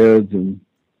have kids, and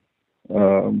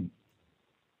you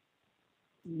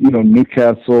know,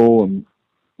 Newcastle and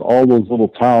all those little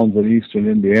towns in eastern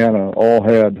Indiana all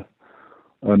had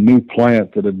a new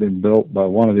plant that had been built by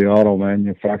one of the auto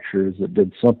manufacturers that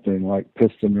did something like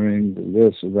piston rings or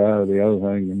this or that or the other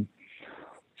thing. And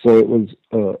so it was,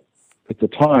 at the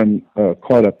time,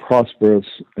 quite a prosperous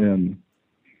and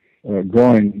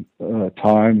growing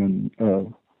time,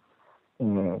 and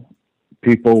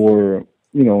people were,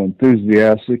 you know,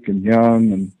 enthusiastic and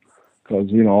young, and because,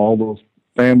 you know, all those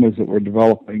families that were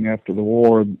developing after the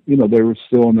war, you know, they were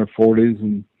still in their 40s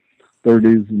and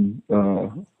 30s, and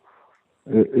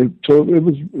so it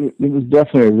was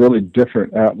definitely a really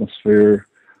different atmosphere.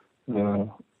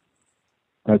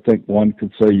 I think one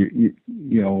could say, you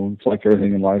know, it's like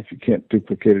everything in life, you can't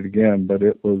duplicate it again, but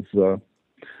it was,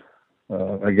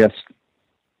 I guess,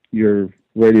 your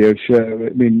radio show,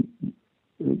 I mean,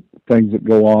 things that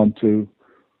go on to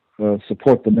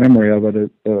support the memory of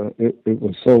it, it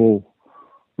was so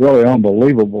really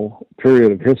unbelievable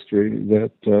period of history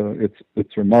that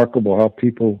it's remarkable how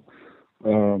people,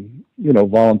 you know,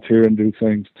 volunteer and do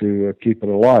things to keep it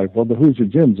alive. Well, the Hoosier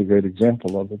Gym's a great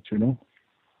example of it, you know.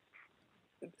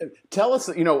 Tell us,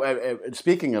 you know,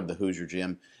 speaking of the Hoosier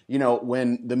Gym, you know,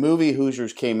 when the movie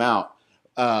Hoosiers came out,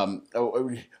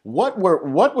 what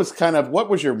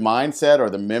was your mindset or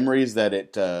the memories that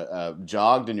it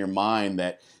jogged in your mind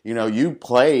that, you know, you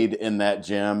played in that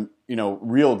gym, you know,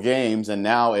 real games, and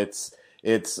now it's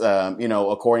you know,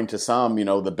 according to some, you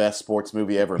know, the best sports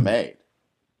movie ever made?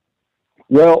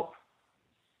 Well,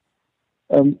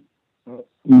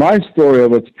 my story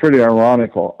of it's pretty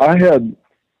ironical. I had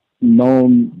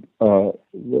known the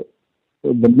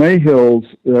Mayhills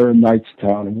there in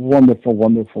Knightstown, a wonderful,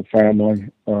 wonderful family.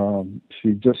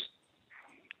 She just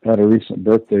had a recent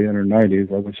birthday in her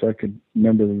 90s. I wish I could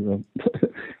remember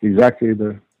exactly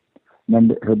the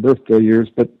number, her birthday years,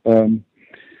 but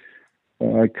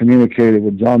I communicated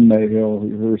with John Mayhill,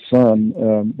 her son,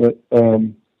 but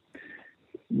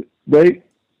they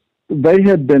they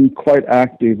had been quite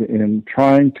active in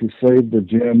trying to save the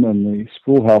gym and the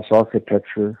schoolhouse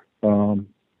architecture,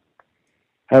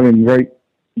 having great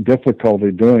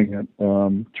difficulty doing it,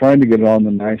 trying to get it on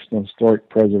the National Historic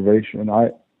Preservation.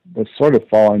 I was sort of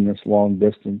following this long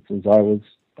distance as I was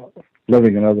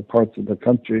living in other parts of the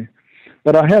country,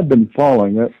 but I had been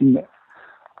following it. And,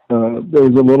 there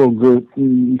was a little group,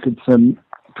 you could send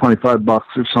 $25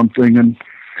 or something,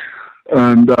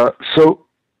 so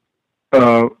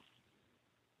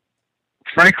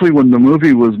frankly, when the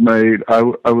movie was made, I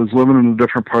was living in a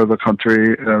different part of the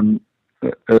country, and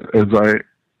as I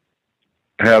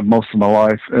have most of my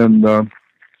life, and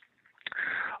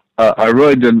I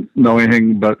really didn't know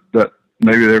anything but that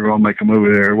maybe they were going to make a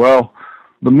movie there. Well,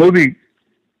 the movie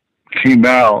came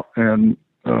out, and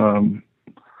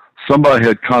somebody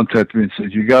had contacted me and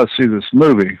said, "You got to see this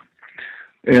movie."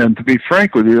 And to be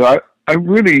frank with you, I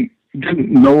really didn't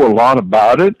know a lot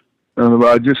about it.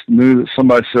 I just knew that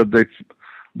somebody said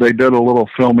they did a little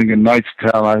filming in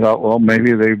Knightstown. I thought, well,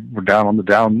 maybe they were down on the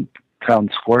downtown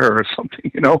square or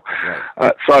something, you know.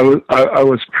 Right. So I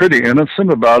was pretty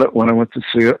innocent about it when I went to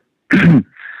see it,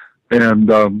 and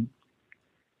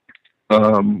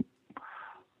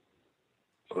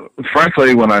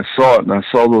frankly, when I saw it and I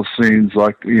saw those scenes,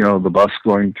 like, you know, the bus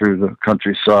going through the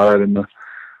countryside and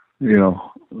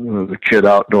the kid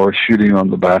outdoors shooting on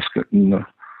the basket in the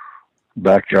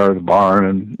backyard of the barn,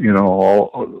 and, you know,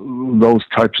 all those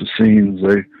types of scenes,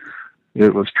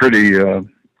 it was pretty, I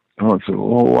said,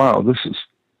 oh, wow, this is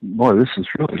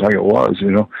really like it was,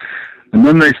 you know. And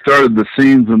then they started the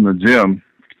scenes in the gym,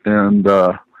 and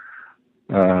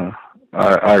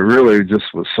I really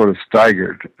just was sort of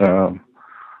staggered,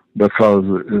 because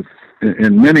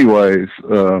in many ways,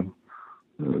 the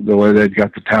way they'd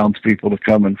got the townspeople to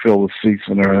come and fill the seats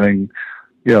and everything,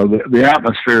 you know, the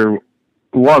atmosphere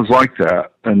was like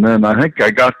that. And then I think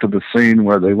I got to the scene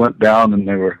where they went down and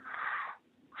they were,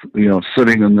 you know,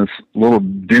 sitting in this little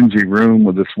dingy room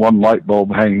with this one light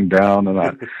bulb hanging down,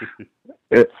 and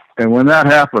and when that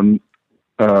happened,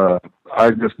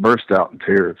 I just burst out in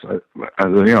tears. I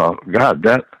you know, God,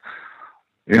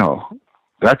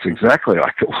 that's exactly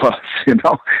like it was. You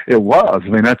know, it was. I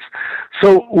mean,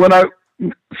 so when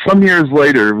some years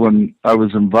later, when I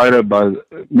was invited by,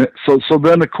 so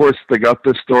then of course they got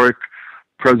the historic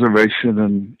preservation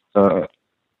and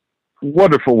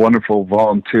wonderful, wonderful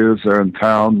volunteers there in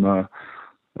town.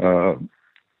 You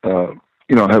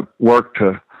know, have worked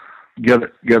to get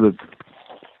it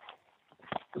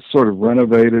sort of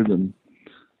renovated and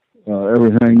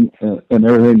everything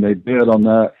they did on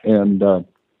that, and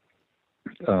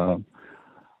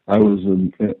I was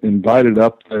invited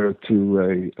up there to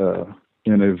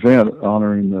an event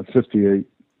honoring the 58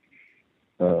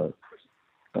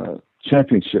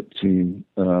 championship team,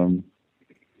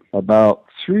 about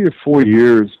 3 or 4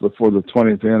 years before the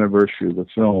 20th anniversary of the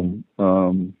film.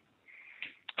 And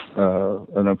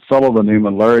a fellow by the name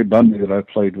of Larry Bundy that I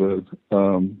played with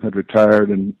had retired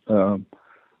and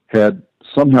had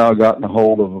somehow gotten a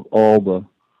hold of all the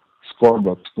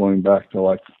scorebooks going back to,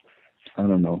 like, I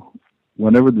don't know,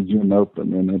 whenever the gym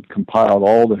opened, and had compiled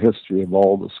all the history of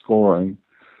all the scoring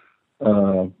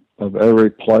of every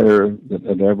player that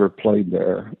had ever played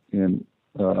there. And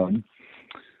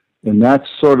that's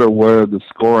sort of where the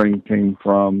scoring came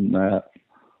from, that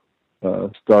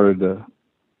started to,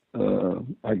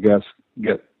 I guess,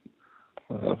 get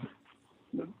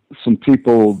some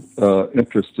people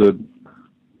interested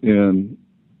in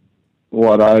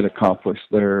what I'd accomplished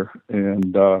there.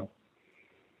 And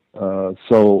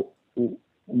so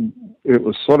it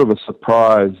was sort of a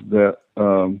surprise that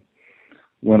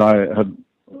when I had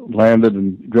landed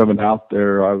and driven out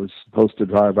there, I was supposed to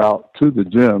drive out to the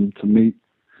gym to meet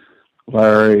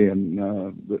Larry and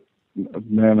a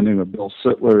man named Bill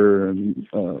Sittler, and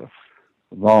a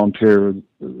volunteer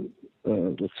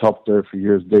that's helped there for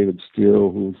years, David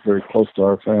Steele, who was very close to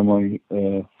our family.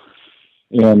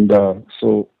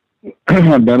 So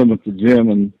I met him at the gym,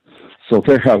 and so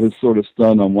there I was sort of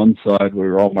stunned. On one side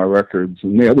were all my records,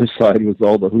 and the other side was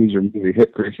all the Hoosier movie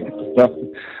history and stuff.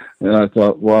 And I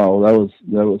thought, wow, that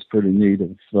was pretty neat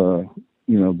of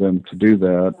them to do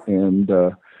that. And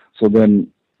so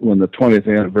then when the 20th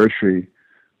anniversary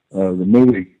the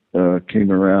movie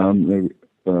came around,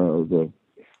 the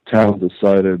town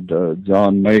decided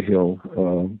John Mayhill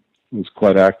was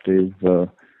quite active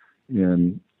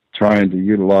in trying to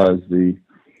utilize the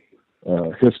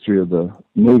history of the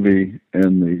movie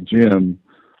and the gym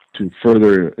to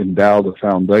further endow the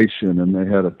foundation, and they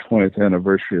had a 20th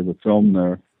anniversary of the film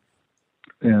there,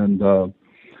 and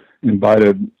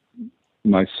invited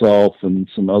myself and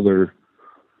some other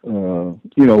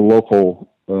local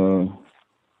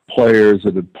players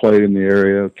that had played in the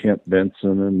area, Kent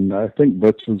Benson, and I think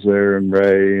Butch was there, and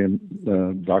Ray, and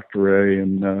Dr. Ray,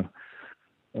 and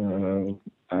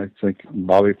I think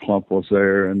Bobby Plump was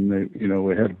there, and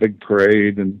we had a big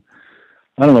parade, and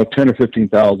I don't know, 10 or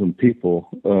 15,000 people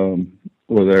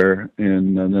were there,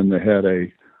 and then they had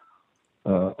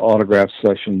autograph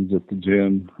sessions at the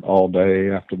gym all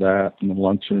day after that, and the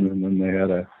luncheon, and then they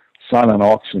had a silent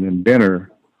auction and dinner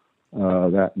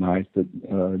that night that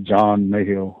John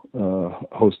Mayhew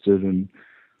hosted, and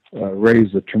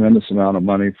raised a tremendous amount of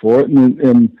money for it,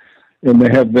 and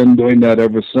they have been doing that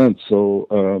ever since. So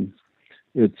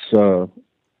it's the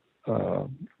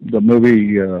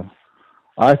movie.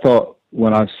 I thought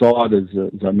when I saw it, as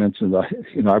I mentioned,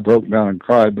 I broke down and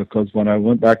cried, because when I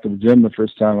went back to the gym the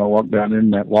first time, I walked down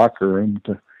in that locker room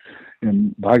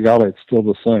and by golly, it's still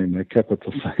the same. They kept it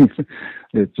the same.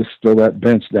 It's just still that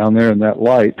bench down there and that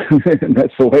light, and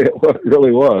that's the way it really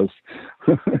was.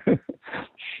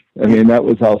 I mean, that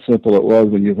was how simple it was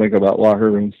when you think about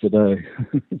locker rooms today.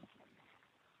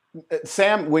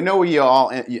 Sam, we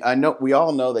all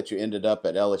know that you ended up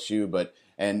at LSU,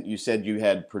 and you said you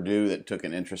had Purdue that took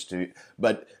an interest to you.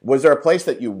 But was there a place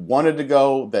that you wanted to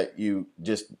go that you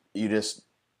just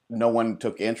no one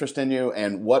took interest in you?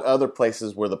 And what other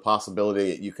places were the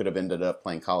possibility that you could have ended up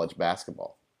playing college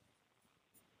basketball?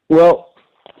 Well,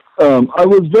 I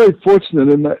was very fortunate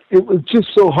in that it was just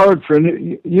so hard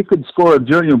you could score a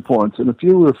jillion points. And if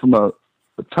you were from a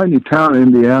tiny town in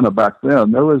Indiana back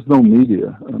then, there was no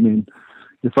media. I mean,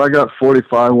 if I got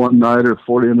 45 one night or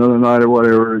 40 another night or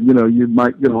whatever, you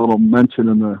might get a little mention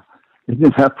in the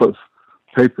Indianapolis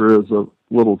paper as a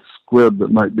little squib that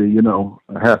might be,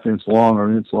 a half inch long or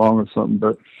an inch long or something.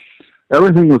 But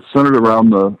everything was centered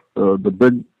around the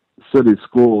big city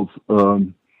schools,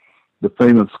 the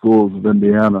famous schools of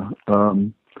Indiana.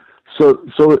 So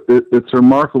it's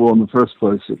remarkable in the first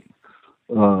place,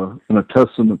 and a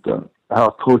testament to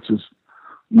how coaches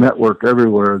network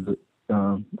everywhere. That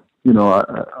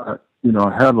I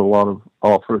had a lot of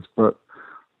offers, but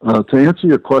to answer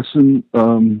your question,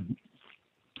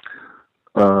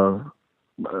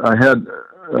 I had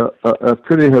a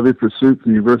pretty heavy pursuit at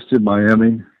the University of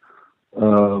Miami.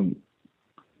 The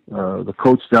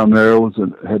coach down there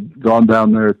had gone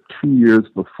down there 2 years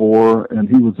before, and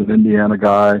he was an Indiana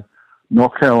guy.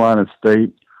 North Carolina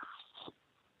State,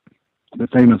 the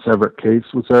famous Everett Case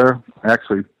was there.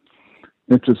 Actually,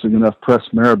 interesting enough, Press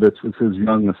Maravich was his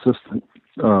young assistant.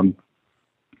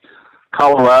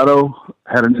 Colorado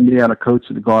had an Indiana coach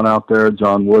that had gone out there,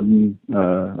 John Wooden.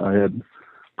 I had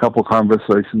a couple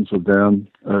conversations with them.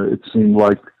 It seemed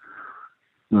like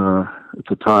at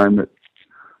the time that,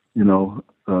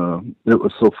 it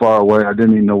was so far away, I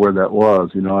didn't even know where that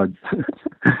was.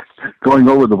 Going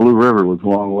over the Blue River was a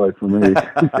long way for me.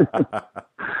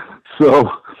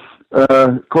 So,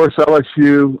 of course,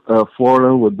 LSU,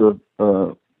 Florida, with the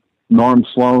Norm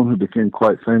Sloan, who became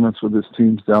quite famous with his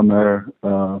teams down there,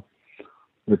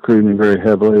 recruited me very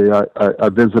heavily. I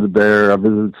visited there. I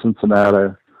visited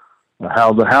Cincinnati.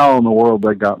 How in the world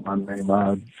they got my name,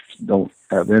 I don't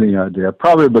have any idea.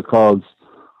 Probably because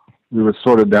we were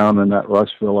sort of down in that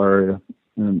Rushville area,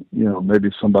 and maybe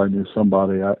somebody knew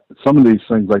somebody. Some of these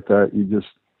things like that, you just,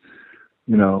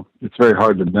 it's very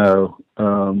hard to know.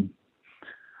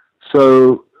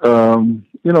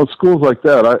 Schools like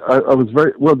that, I was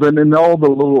very well. Then in all the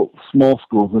little small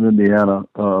schools in Indiana,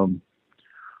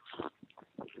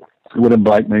 would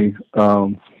invite me.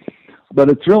 But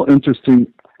it's real interesting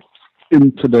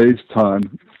in today's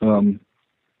time.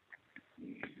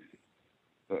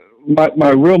 My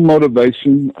real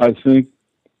motivation, I think,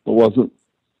 wasn't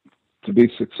to be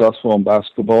successful in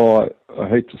basketball. I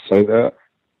hate to say that.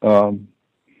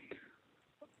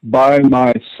 By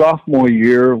my sophomore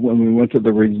year, when we went to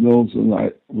the regionals, and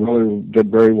I really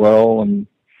did very well, and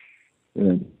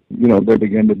there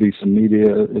began to be some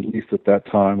media, at least at that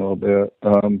time, a little bit.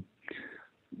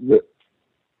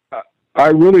 I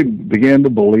really began to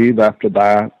believe after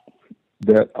that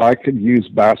I could use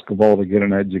basketball to get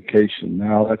an education.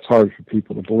 Now that's hard for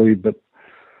people to believe, but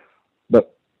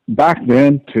back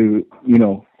then to,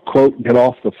 quote, get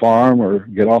off the farm or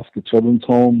get off the children's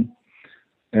home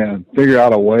and figure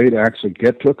out a way to actually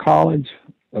get to a college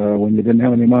when you didn't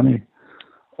have any money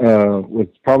was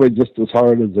probably just as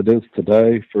hard as it is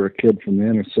today for a kid from the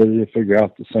inner city to figure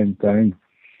out the same thing.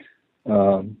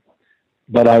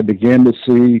 But I began to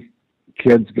see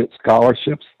kids get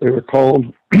scholarships, they were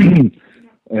called.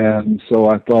 And so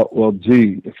I thought, well,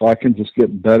 gee, if I can just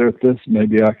get better at this,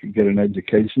 maybe I could get an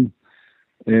education.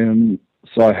 And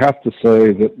so I have to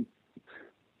say that,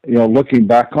 looking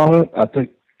back on it, I think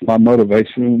my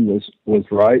motivation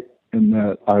was right in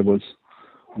that I was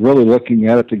really looking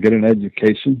at it to get an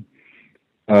education.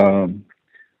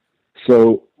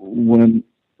 So when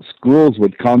schools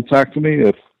would contact me,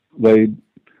 if they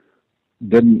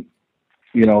didn't,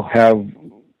 have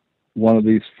one of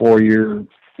these 4-year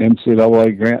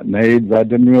NCAA grant and aids, I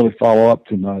didn't really follow up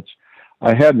too much.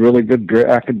 I had really good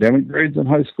academic grades in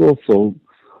high school, so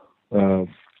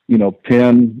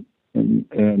Penn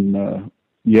and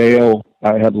Yale,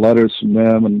 I had letters from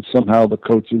them, and somehow the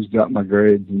coaches got my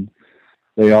grades and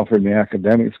they offered me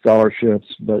academic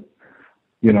scholarships. But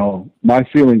my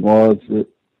feeling was that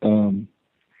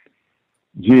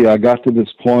I got to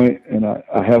this point and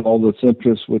I have all this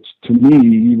interest, which to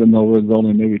me, even though there's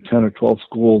only maybe 10 or 12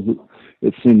 schools,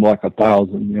 it seemed like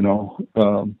 1,000,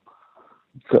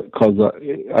 because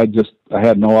I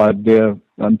had no idea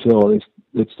until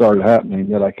it started happening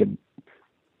that I could,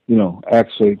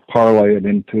 actually parlay it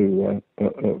into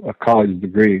a college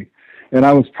degree. And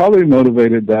I was probably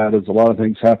motivated that as a lot of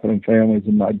things happen in families,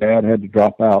 and my dad had to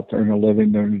drop out to earn a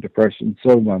living during the Depression.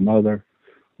 So did my mother.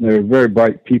 They were very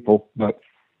bright people, but,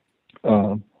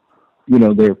 they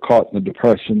were caught in the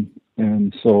Depression.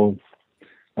 And so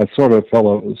I sort of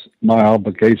felt it was my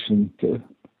obligation to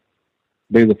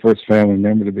be the first family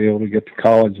member to be able to get to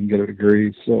college and get a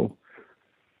degree. So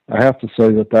I have to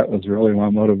say that was really my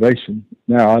motivation.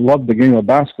 Now, I love the game of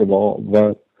basketball,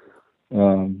 but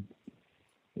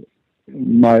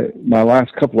my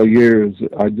last couple of years,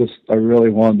 I really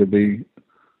wanted to be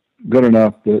good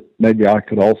enough that maybe I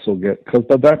could also get, because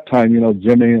by that time,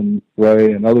 Jimmy and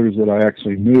Ray and others that I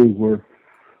actually knew were,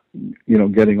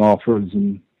 getting offers.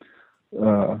 And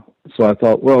so I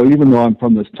thought, well, even though I'm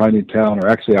from this tiny town, or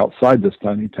actually outside this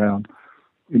tiny town,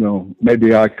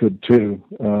 maybe I could too.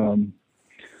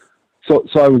 So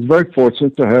I was very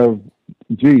fortunate to have,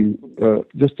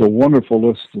 just a wonderful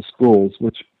list of schools,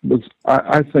 which was,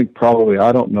 I think probably,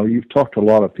 I don't know, you've talked to a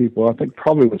lot of people, I think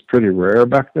probably was pretty rare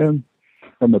back then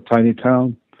from a tiny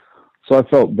town. So I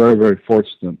felt very, very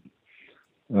fortunate.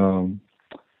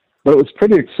 But it was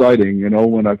pretty exciting,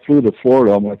 when I flew to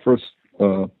Florida on my first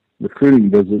recruiting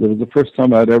visit. It was the first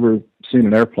time I'd ever seen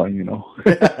an airplane,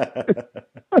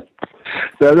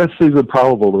 That seems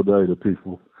improbable today to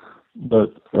people.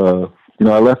 But,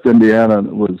 I left Indiana and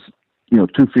it was, 2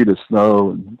 feet of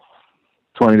snow and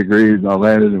 20 degrees, and I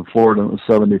landed in Florida and it was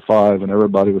 75 and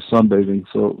everybody was sunbathing.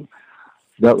 So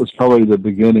that was probably the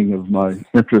beginning of my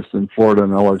interest in Florida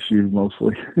and LSU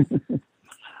mostly.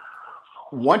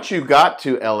 Once you got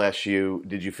to LSU,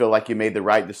 did you feel like you made the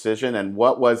right decision? And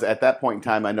what was, at that point in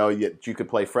time, I know you could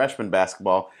play freshman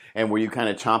basketball, and were you kind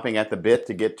of chomping at the bit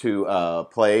to get to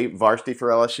play varsity for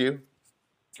LSU?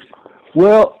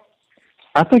 Well,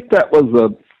 I think that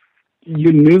was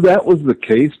you knew that was the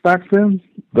case back then,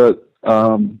 but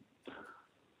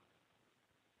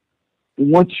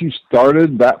once you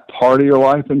started that part of your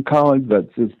life in college,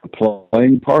 that's just the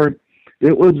playing part,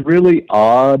 it was really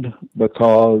odd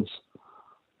because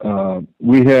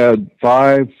we had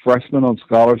 5 freshmen on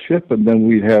scholarship, and then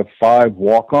we'd have 5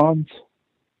 walk-ons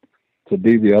to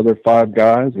be the other 5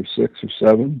 guys, or 6 or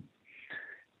 7.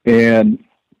 And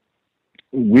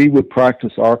we would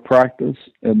practice our practice,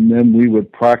 and then we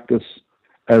would practice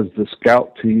as the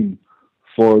scout team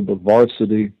for the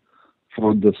varsity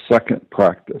for the second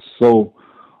practice. So,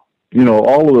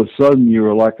 all of a sudden you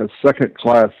were like a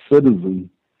second-class citizen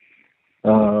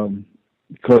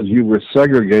because you were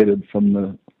segregated from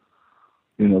the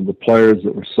players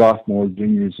that were sophomores,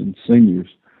 juniors, and seniors.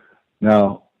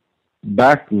 Now,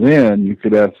 back then you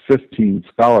could have 15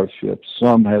 scholarships.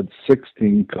 Some had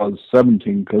 17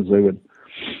 because they would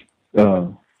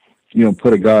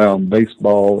put a guy on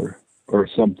baseball or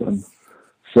something.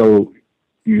 So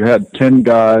you had 10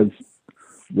 guys.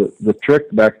 The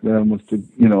trick back then was to,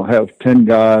 have 10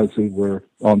 guys who were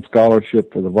on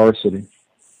scholarship for the varsity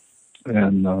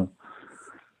and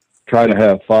try to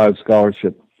have 5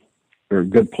 scholarship or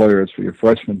good players for your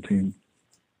freshman team.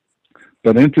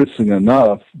 But interesting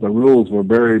enough, the rules were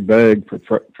very vague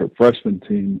for freshman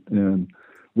team, and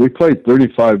we played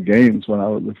 35 games when I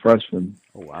was a freshman.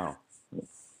 Oh,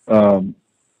 wow.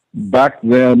 Back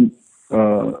then,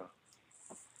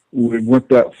 we went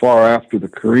that far after the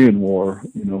Korean War,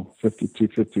 52,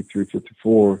 53,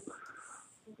 54,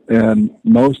 and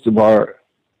most of our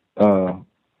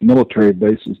military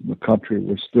bases in the country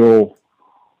were still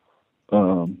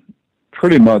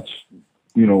pretty much,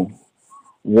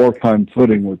 wartime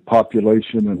footing with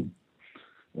population and,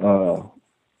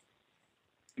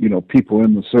 people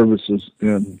in the services.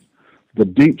 And the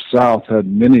Deep South had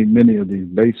many, many of these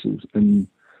bases, and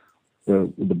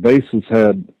the bases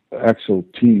had actual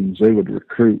teams. They would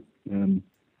recruit, and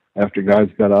after guys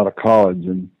got out of college,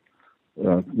 and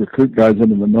recruit guys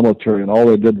into the military, and all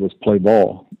they did was play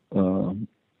ball.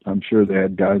 I'm sure they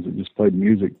had guys that just played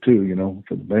music too,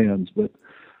 for the bands. But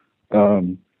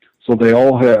so they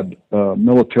all had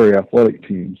military athletic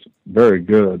teams, very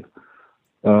good.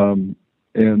 And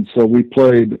so we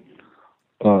played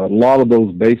a lot of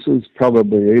those bases,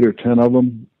 probably 8 or 10 of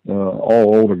them,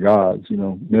 all older guys,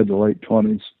 mid to late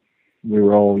 20s. We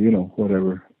were all,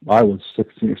 whatever. I was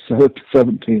 16 or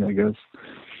 17, I guess.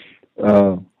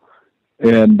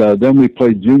 And then we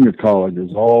played junior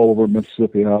colleges all over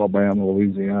Mississippi, Alabama,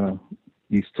 Louisiana,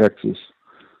 East Texas.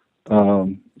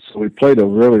 So we played a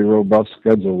really robust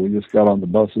schedule. We just got on the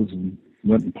buses and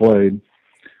went and played.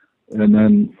 And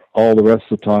then all the rest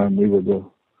of the time we were the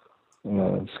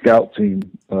scout team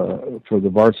for the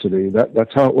varsity.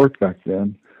 That's how it worked back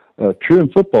then. True in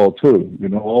football too.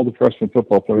 All the freshman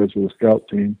football players were the scout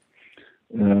team,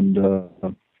 and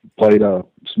played a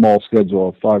small schedule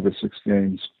of 5 or 6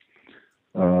 games.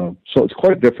 So it's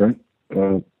quite different.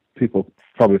 People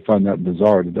probably find that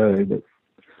bizarre today, but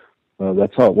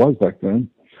that's how it was back then.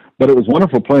 But it was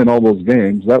wonderful playing all those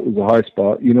games. That was a high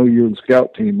spot. You were the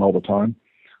scout team all the time,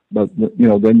 but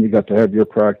then you got to have your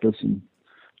practice and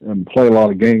play a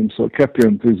lot of games. So it kept your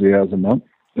enthusiasm up.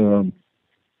 I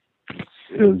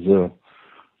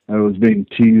was being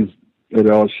teased at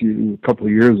LSU a couple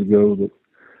of years ago that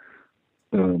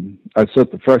I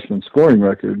set the freshman scoring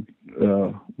record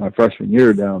my freshman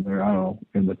year down there, I don't know,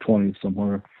 in the 20s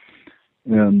somewhere.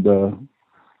 And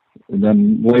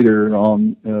then later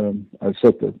on, I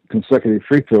set the consecutive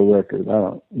free throw record.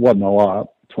 Wasn't a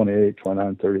lot, 28,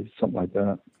 29, 30, something like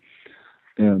that.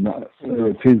 And they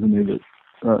were teasing me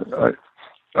that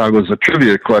I was a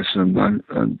trivia question.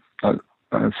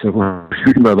 I said, well, what do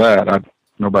you mean by that?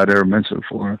 Nobody ever mentioned it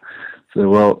before. I said,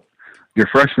 well, your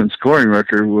freshman scoring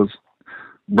record was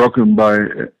broken by,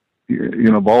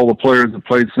 of all the players that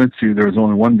played since you, there was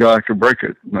only one guy who could break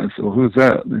it. And I said, well, who's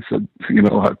that? And they said,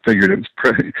 I figured it was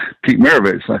Pete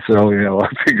Maravich. And I said, oh, yeah, well, I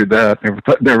figured that.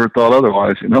 Never thought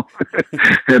otherwise,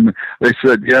 And they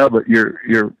said, yeah, but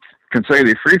your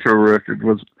consecutive free throw record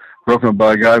was broken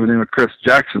by a guy by the name of Chris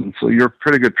Jackson. So you're a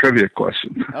pretty good trivia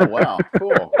question. Oh, wow.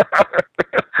 Cool.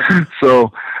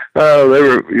 So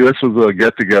this was a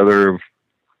get-together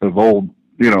of old,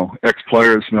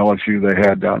 ex-players from LSU they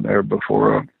had down there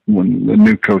before when the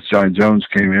new coach, Johnny Jones,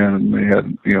 came in, and they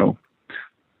had, I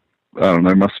don't know,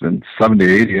 there must have been 70,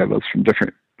 80 of us from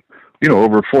different,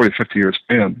 over a 40, 50 year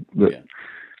span that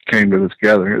came to this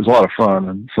gathering. It was a lot of fun,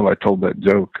 and so I told that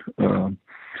joke.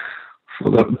 So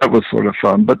that was sort of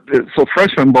fun. But so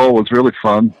freshman ball was really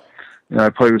fun, and I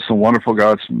played with some wonderful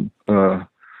guys from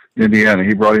Indiana.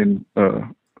 He brought in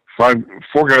 4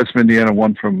 guys from Indiana,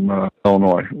 1 from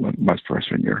Illinois my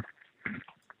freshman year.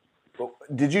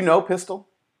 Did you know Pistol?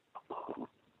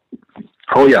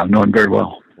 Oh yeah, I know him very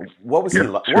well. What was he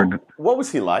like? Sure. What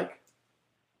was he like?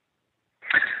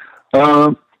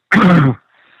 Well,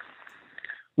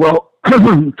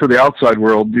 to the outside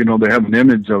world, they have an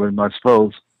image of him, I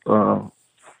suppose.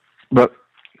 But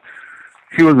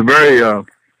he was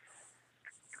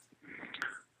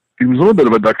he was a little bit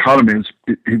of a dichotomy.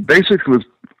 He basically was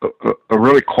a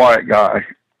really quiet guy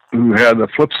who had the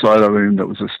flip side of him that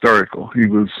was hysterical. He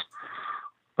was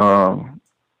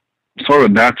sort of a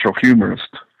natural humorist,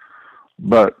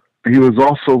 but he was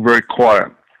also very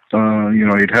quiet.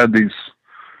 He'd had these,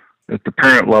 at the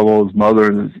parent level, his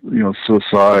mother,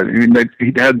 suicide.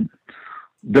 He'd had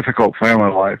difficult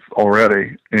family life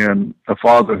already, and a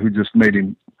father who just made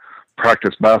him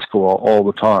practice basketball all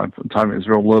the time from the time he was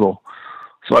real little.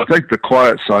 So I think the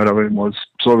quiet side of him was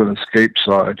sort of an escape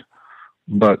side,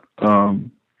 but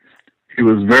he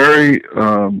was very,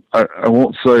 I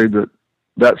won't say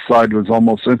that side was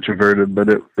almost introverted, but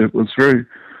it was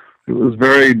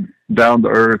very down to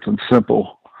earth and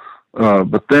simple.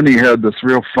 But then he had this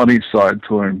real funny side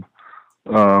to him.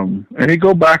 And he'd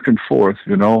go back and forth,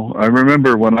 I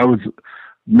remember when I was,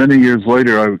 many years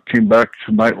later, I came back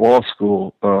to night law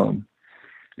school,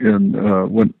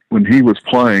 when he was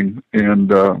playing,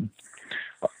 and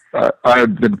I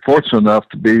had been fortunate enough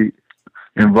to be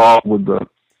involved with the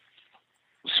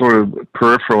sort of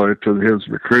peripherally to his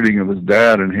recruiting of his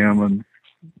dad and him, and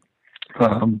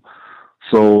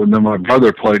and then my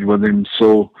brother played with him,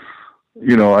 so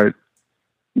I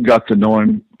got to know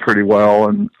him pretty well,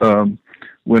 and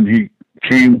when he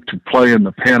came to play in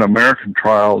the Pan American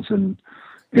trials in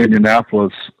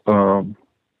Indianapolis,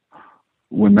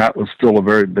 when that was still a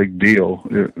very big deal.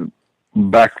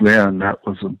 Back then, that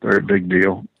was a very big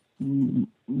deal. You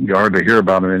hardly hear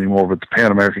about it anymore, but the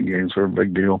Pan American Games were a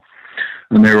big deal.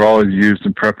 And they were always used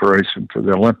in preparation for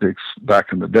the Olympics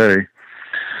back in the day.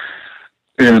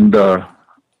 And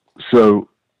so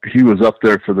he was up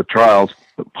there for the trials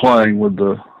playing with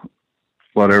the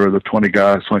 20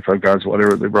 guys, 25 guys,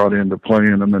 whatever they brought in to play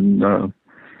in them. And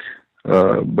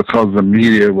because the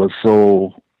media was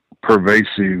so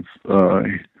pervasive,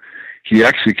 he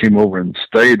actually came over and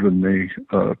stayed with me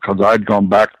because I'd gone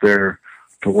back there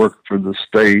to work for the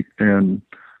state and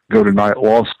go to night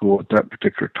law school at that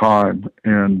particular time.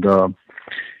 And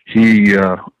he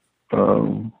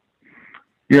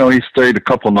he stayed a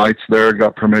couple nights there,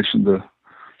 got permission to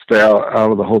stay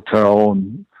out of the hotel,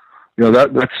 and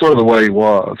that's sort of the way he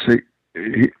was.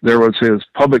 There was his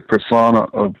public persona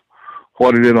of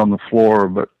what he did on the floor,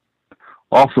 but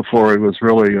off the floor he was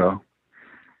really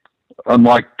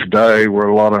unlike today, where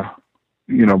a lot of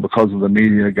because of the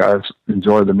media, guys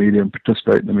enjoy the media and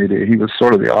participate in the media. He was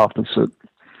sort of the opposite.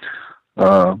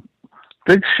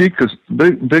 Big streak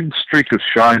of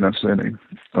shyness in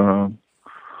him.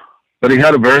 But he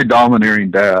had a very domineering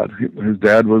dad. His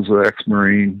dad was an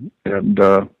ex-Marine, and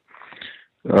so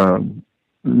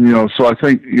I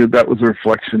think that was a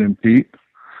reflection in Pete.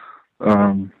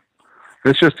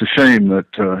 It's just a shame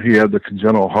that he had the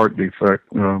congenital heart defect.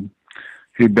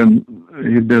 He'd been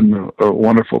a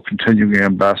wonderful continuing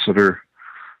ambassador.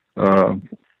 Had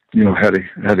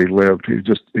he lived,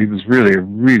 he was really a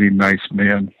really nice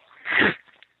man.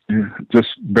 Yeah, just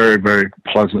very, very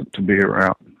pleasant to be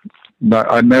around.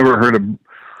 I never heard a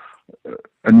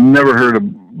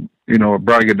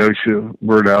braggadocio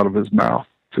word out of his mouth.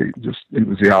 He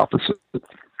was the opposite.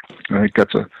 I think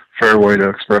that's a fair way to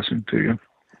express him to you.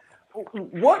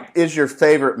 What is your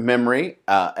favorite memory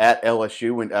at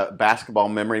LSU, basketball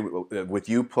memory with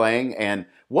you playing, and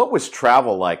what was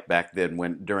travel like back then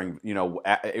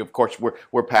of course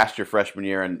we're past your freshman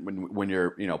year and when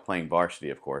you're playing varsity,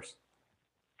 of course.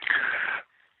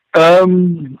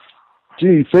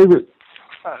 Favorite,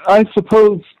 I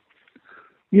suppose,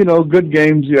 good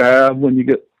games you have when you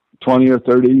get 20 or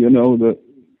 30,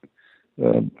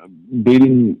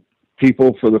 beating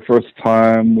people for the first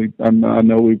time. I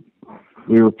know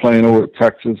we were playing over at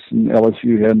Texas, and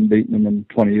LSU hadn't beaten them in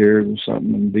 20 years or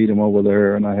something, and beat them over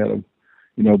there, and I had a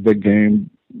big game.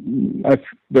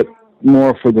 But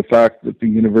more for the fact that the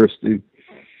university,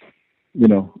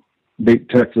 beat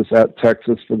Texas at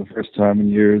Texas for the first time in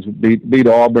years. Beat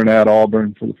Auburn at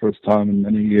Auburn for the first time in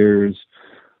many years.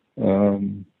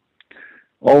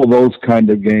 All of those kind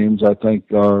of games, I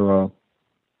think, are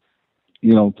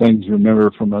things to remember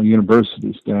from a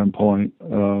university standpoint.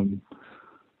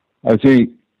 I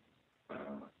think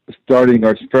starting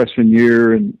our freshman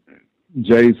year and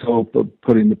Jay's hope of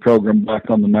putting the program back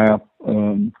on the map,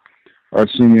 our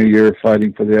senior year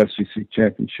fighting for the SEC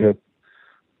championship.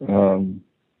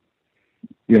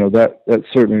 That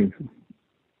certainly,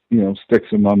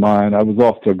 sticks in my mind. I was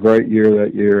off to a great year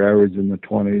that year, average in the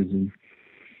 20s,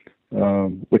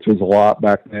 and which was a lot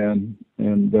back then,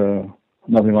 and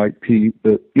nothing like Pete.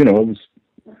 But it was,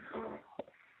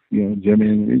 Jimmy,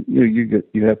 and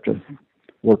you have to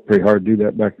work pretty hard to do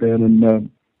that back then. And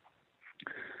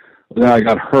then I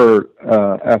got hurt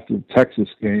after the Texas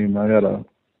game. I had a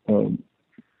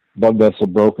blood vessel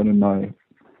broken in my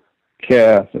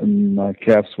calf, and my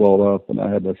calf swelled up, and I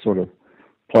had to sort of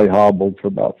play hobbled for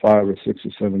about 5 or 6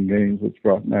 or 7 games, which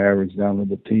brought my average down to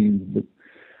the teens. But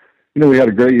we had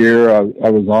a great year. I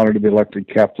was honored to be elected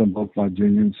captain both my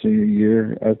junior and senior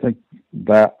year. I think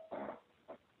that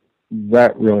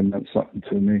really meant something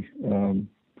to me,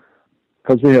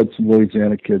 because we had some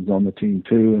Louisiana kids on the team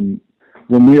too. And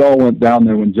when we all went down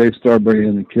there, when Jay Starbury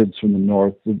and the kids from the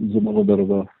north, it was a little bit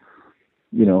of a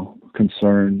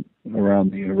concern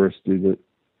around the university that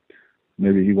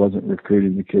maybe he wasn't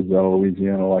recruiting the kids out of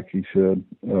Louisiana like he should.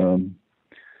 And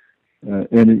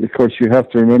of course, you have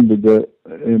to remember that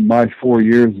in my 4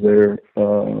 years there,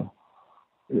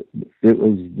 it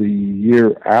was the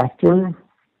year after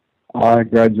I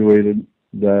graduated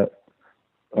that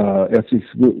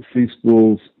SEC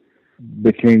schools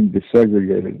became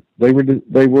desegregated.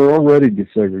 They were already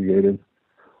desegregated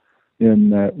in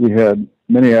that we had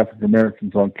many African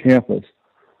Americans on campus,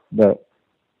 but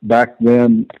back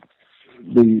then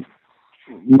the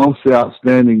most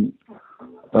outstanding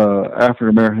African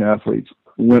American athletes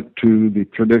went to the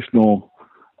traditional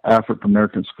African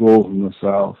American schools in the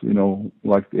South,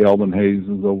 like the Elvin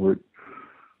Hayeses over at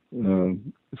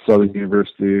Southern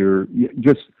University, or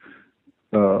just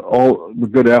all the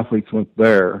good athletes went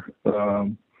there.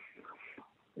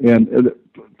 And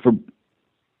for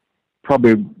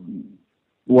probably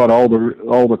all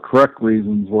the correct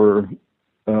reasons were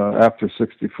after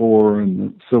 '64 and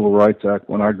the Civil Rights Act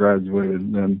when I graduated,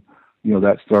 and then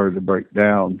that started to break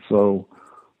down. So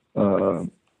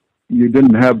you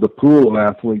didn't have the pool of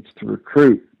athletes to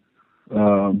recruit,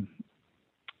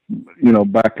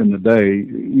 back in the day,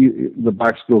 the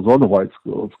black schools or the white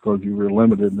schools, because you were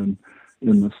limited in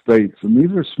the states. And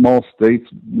these are small states,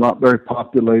 not very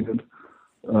populated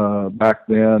back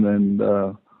then.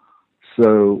 And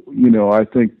so, I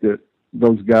think that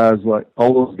those guys, like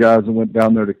all those guys that went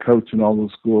down there to coach in all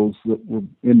those schools that were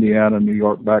Indiana, New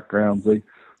York backgrounds, they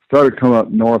started coming up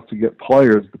north to get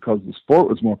players because the sport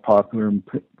was more popular and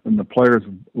the players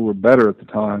were better at the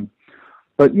time.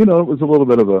 But, it was a little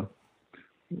bit of a,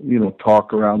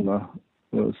 talk around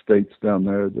the states down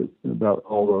there about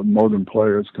all the northern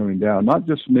players coming down, not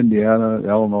just from Indiana,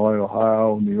 Illinois,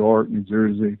 Ohio, New York, New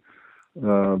Jersey.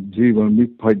 When we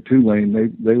played Tulane,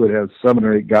 they would have 7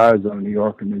 or 8 guys out of New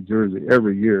York and New Jersey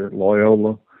every year,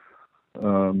 Loyola.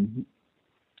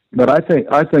 But I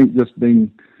think just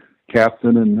being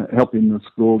captain and helping the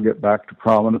school get back to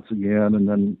prominence again, and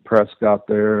then Press got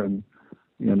there, and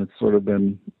it's sort of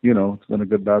been, it's been a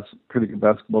pretty good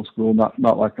basketball school. Not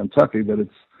like Kentucky, but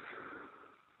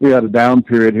we had a down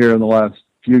period here in the last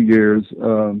few years.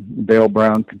 Dale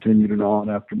Brown continued it on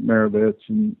after Maravich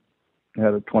and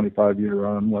had a 25-year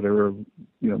run, whatever,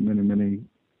 many,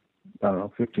 I don't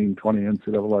know, 15, 20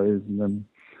 NCAAs, and then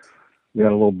we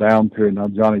had a little down period. Now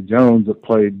Johnny Jones, that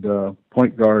played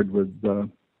point guard with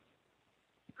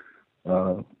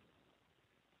Shaquille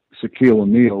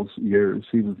O'Neal's years,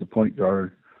 he was the point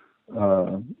guard,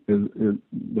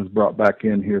 was brought back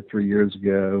in here 3 years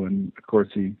ago, and of course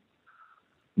he,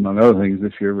 among other things,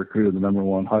 this year recruited the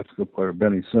 #1 high school player,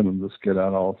 Benny Simmons, this kid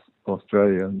out of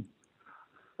Australia, and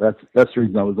that's the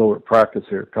reason I was over at practice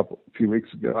here a few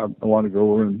weeks ago. I wanted to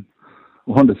go over and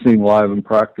wanted to see him live in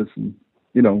practice and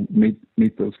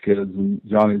meet those kids. And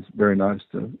Johnny's very nice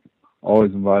to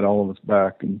always invite all of us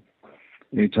back. And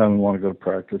anytime we want to go to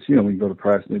practice, we can go to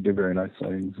practice and they do very nice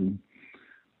things. And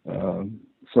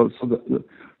so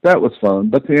that was fun.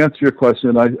 But to answer your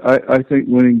question, I think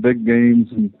winning big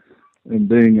games and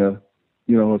being a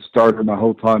starter my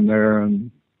whole time there,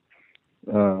 and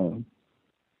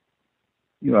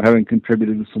having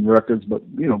contributed to some records, but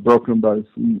broken by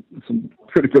some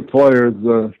pretty good players.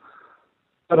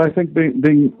 But I think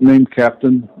being named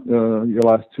captain your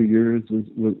last 2 years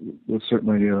was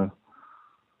certainly an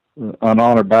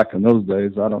honor back in those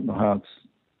days. I don't know how it's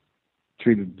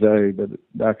treated today, but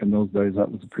back in those days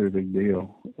that was a pretty big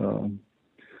deal.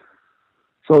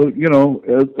 So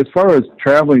as far as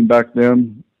traveling back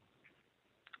then,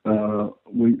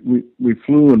 we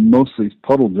flew in most of these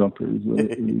puddle jumpers,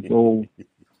 these old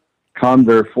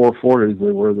Convair 440s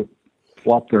they were, that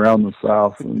flopped around the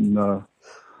South, and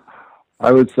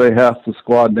I would say half the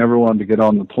squad never wanted to get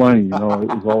on the plane. It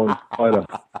was always quite a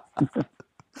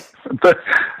but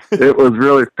it was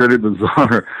really pretty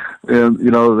bizarre. And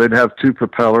they'd have 2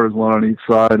 propellers, one on each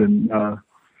side, and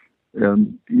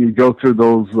you go through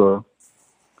those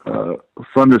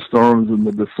thunderstorms in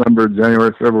the December,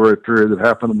 January, February period that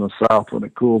happen in the South when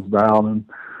it cools down, and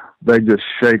they just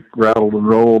shake, rattled, and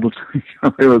rolled.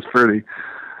 It was pretty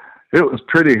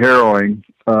harrowing.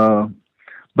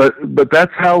 But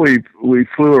that's how we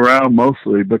flew around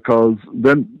mostly, because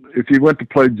then if you went to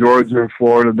play Georgia or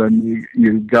Florida, then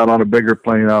you got on a bigger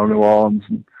plane out of New Orleans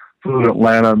and flew to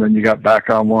Atlanta, and then you got back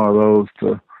on one of those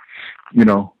to,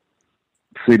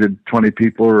 seated 20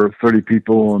 people or 30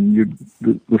 people, and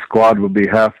the squad would be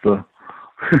half the,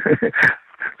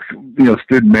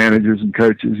 student managers and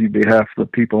coaches. You'd be half the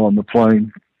people on the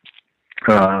plane.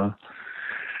 And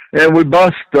we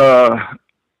bussed, I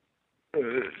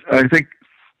think,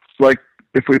 like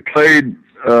if we played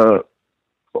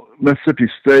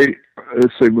Mississippi State,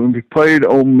 let's see, when we played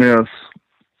Ole Miss,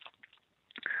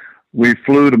 we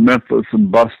flew to Memphis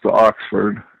and bussed to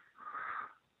Oxford.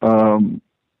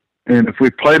 And if we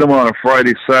played them on a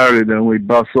Friday, Saturday, then we'd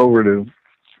bus over to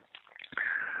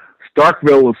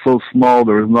Starkville. Was so small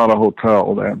there was not a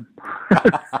hotel then.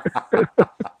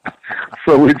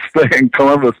 So we'd stay in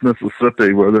Columbus,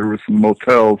 Mississippi, where there were some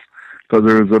motels, because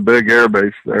there was a big air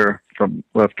base there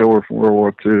left over from World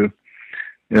War II.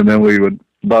 And then we would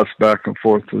bus back and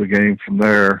forth to the game from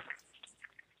there.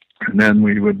 And then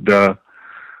we would,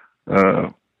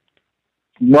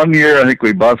 one year, I think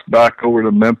we bused back over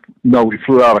to Memphis. No, we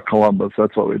flew out of Columbus.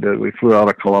 That's what we did. We flew out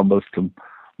of Columbus to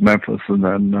Memphis, and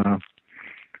then,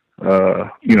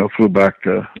 flew back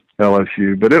to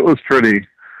LSU. But it was pretty,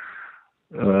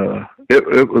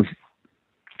 it was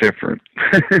different,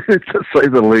 to say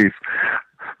the least.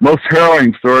 Most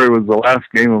harrowing story was the last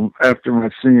game after my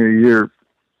senior year,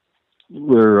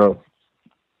 where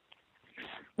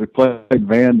we played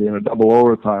Vandy in a double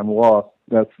overtime loss.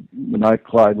 That's the night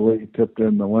Clyde Lee tipped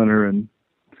in the winner, and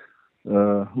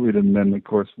we didn't. Then, of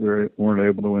course, we weren't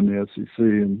able to win the SEC,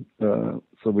 and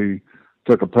so we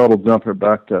took a pedal jumper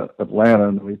back to Atlanta,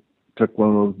 and we took one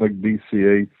of those big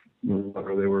DC-8s,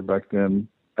 whatever they were back then,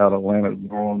 out of Atlanta to New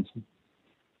Orleans.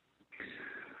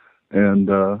 And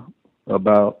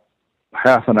about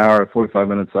half an hour, 45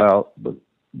 minutes out, but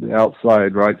the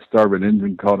outside right starboard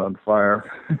engine caught on fire.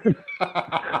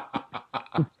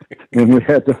 And we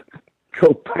had to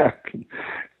go back.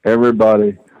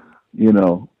 Everybody,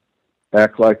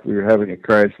 act like we were having a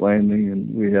crash landing,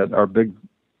 and we had our big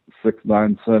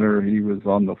 6'9" center. He was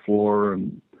on the floor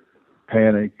and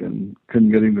panicked and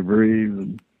couldn't get him to breathe.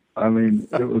 And I mean,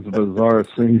 it was a bizarre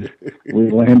scene. We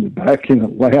landed back in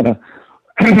Atlanta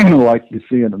like you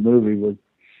see in a movie, with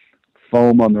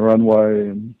foam on the runway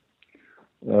and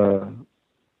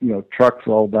trucks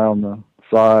all down the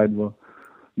side. Well,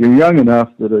 you're young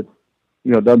enough that it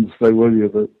doesn't stay with you,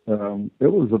 but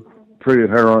it was a pretty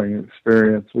harrowing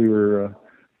experience. We were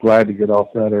glad to get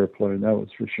off that airplane, that was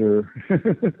for sure.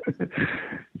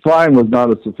 Flying was not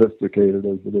as sophisticated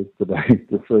as it is today,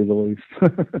 to say the least.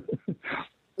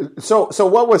 So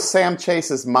what was Sam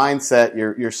Chase's mindset?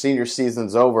 Your senior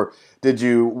season's over. Could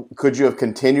you have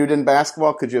continued in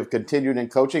basketball? Could you have continued in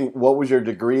coaching? What was your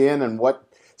degree in, and what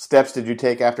steps did you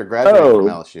take after graduating from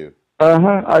LSU? I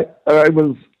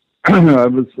was I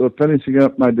was finishing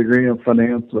up my degree in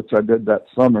finance, which I did that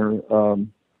summer.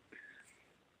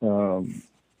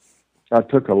 I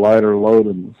took a lighter load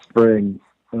in the spring,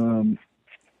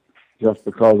 just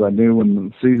because I knew when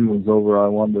the season was over, I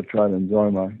wanted to try to enjoy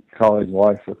my college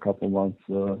life for a couple months,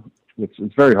 which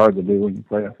is very hard to do when you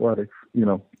play athletics,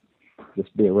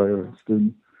 just be a regular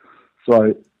student.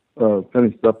 So I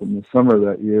finished up in the summer of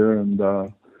that year, and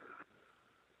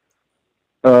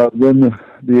then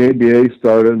the ABA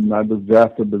started, and I was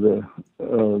drafted to the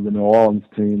New Orleans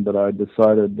team. But I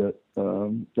decided that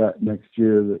that next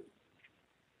year that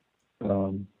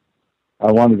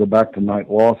I wanted to go back to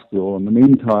night law school. In the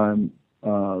meantime,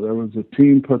 there was a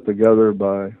team put together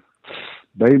by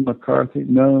Babe McCarthy.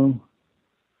 No,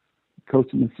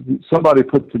 coaching institute. Somebody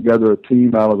put together a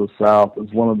team out of the South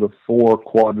as one of the 4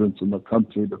 quadrants in the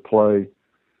country to play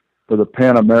for the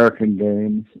Pan American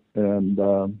Games, and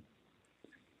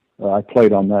I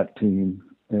played on that team.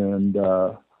 And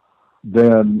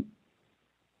then,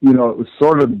 it was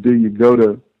sort of, do you go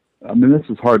to, this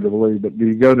is hard to believe, but do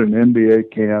you go to an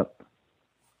NBA camp?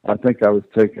 I think I was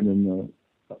taken in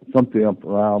something up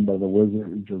around by the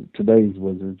Wizards, or today's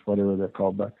Wizards, whatever they're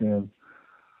called back then,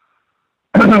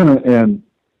 and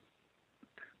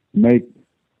make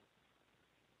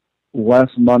less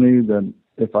money than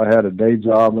if I had a day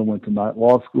job and went to night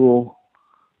law school.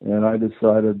 And I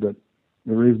decided that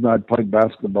the reason I'd played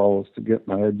basketball was to get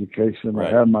my education.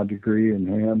 Right. I had my degree in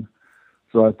hand.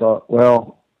 So I thought,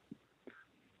 well,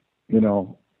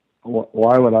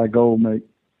 why would I go make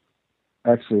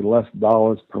actually less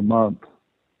dollars per month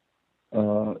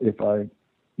if I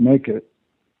make it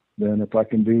than if I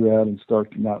can do that and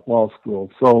start to night law school.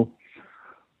 So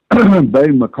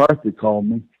Babe McCarthy called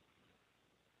me,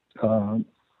 the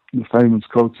famous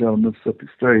coach out of Mississippi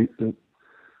State that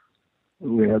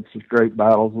we had such great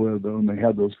battles with, and they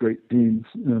had those great teams.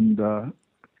 And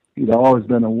he'd always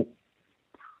been a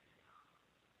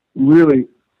really,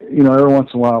 every once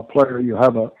in a while, a player, you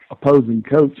have a opposing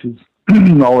coach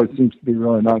who always seems to be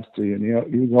really nice to you.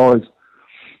 And he was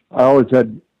I always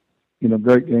had,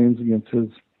 great games against his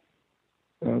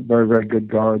very, very good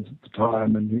guards at the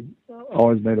time. And he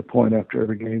always made a point after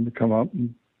every game to come up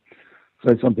and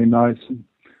say something nice. And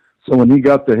so when he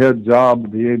got the head job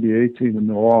of the ABA team in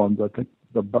New Orleans, I think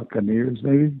the Buccaneers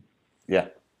maybe. Yeah.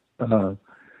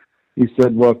 He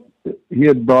said, well, he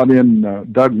had brought in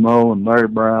Doug Moe and Larry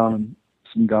Brown and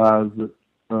some guys that,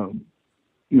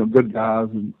 good guys.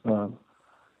 And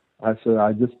I said,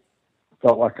 I just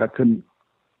felt like I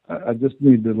just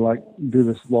needed to do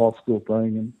this law school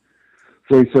thing. And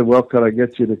so he said, well, could I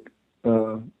get you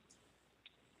to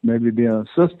maybe be an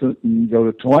assistant and go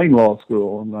to Tulane Law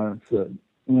School? And I said,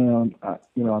 well,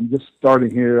 I'm just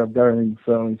starting here. I've got everything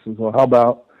set. He says, well, how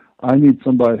about I need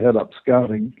somebody to head up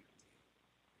scouting?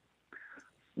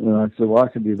 And I said, well, I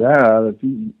could do that if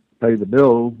you pay the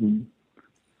bills. And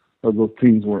those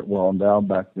teams weren't well endowed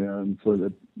back then, so they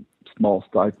had small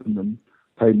stipend and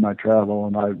paid my travel.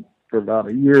 And I, for about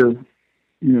a year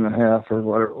and a half or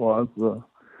whatever it was,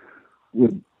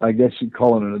 I guess you'd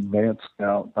call it an advanced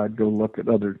scout. I'd go look at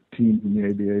other teams in the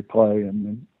ABA play and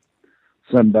then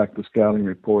send back the scouting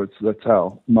reports. That's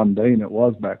how mundane it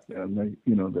was back then.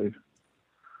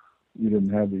 You didn't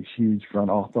have these huge front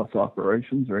office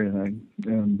operations or anything.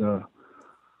 And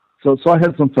so I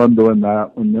had some fun doing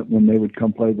that. When they would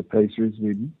come play the Pacers,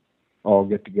 we'd all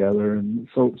get together. And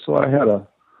so I had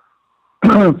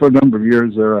for a number of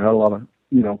years there, I had a lot of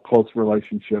close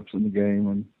relationships in the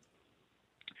game,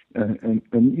 and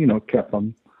kept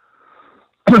them.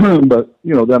 But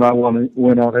then I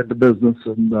went out into business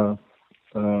and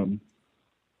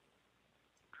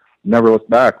never looked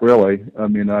back. Really, I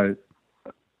mean, I'm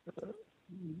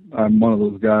one of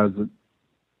those guys that,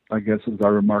 I guess, as I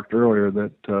remarked earlier,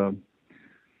 that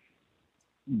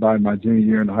by my junior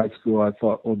year in high school, I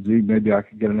thought, well, gee, maybe I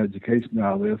could get an education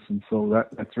out of this, and so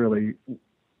that's really,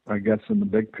 I guess, in the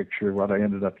big picture, what I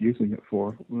ended up using it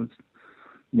for was,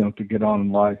 to get on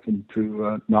in life and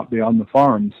to not be on the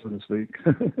farm, so to speak.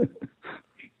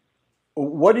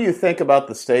 What do you think about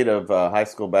the state of high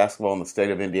school basketball in the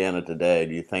state of Indiana today?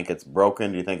 Do you think it's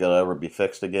broken? Do you think it'll ever be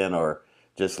fixed again, or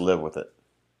just live with it?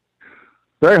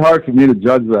 Very hard for me to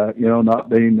judge that, not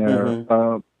being there.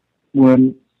 Mm-hmm.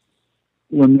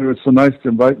 When they were so nice to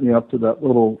invite me up to that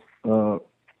little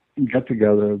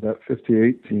get-together, that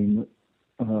 58 team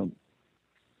that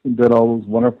did all those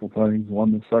wonderful things,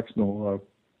 won the sectional.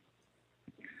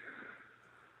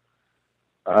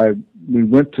 We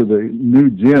went to the new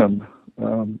gym.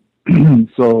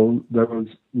 So there was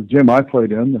the gym I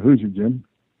played in, the Hoosier gym.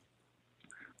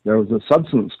 There was a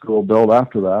substitute school built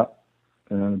after that,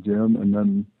 gym, and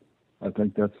then I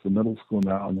think that's the middle school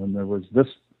now. And then there was this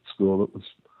school that was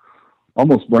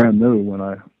almost brand new when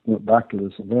I went back to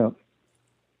this event.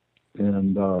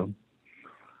 And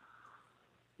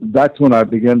that's when I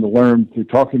began to learn through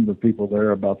talking to people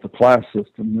there about the class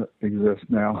system that exists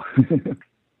now.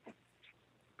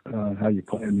 How you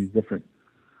play in these different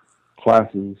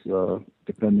classes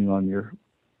depending on your,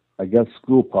 I guess,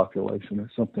 school population or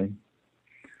something.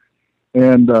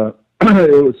 And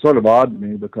it was sort of odd to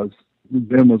me because the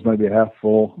gym was maybe half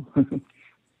full.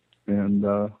 And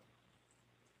I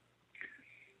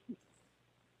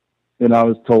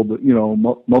was told that,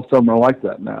 most of them are like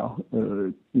that now.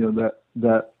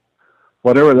 That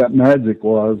whatever that magic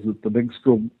was, that the big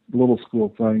school, little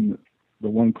school thing, the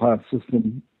one class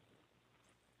system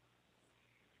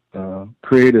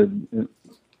created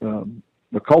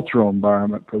the cultural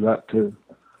environment for that to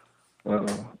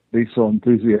be so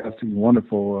enthusiastic and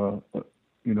wonderful.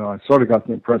 I sort of got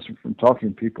the impression from talking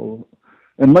to people.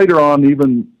 And later on,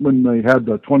 even when they had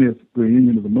the 20th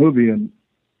reunion of the movie, and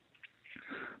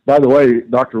by the way,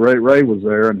 Dr. Ray was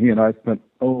there, and he and I spent,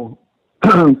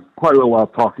 quite a little while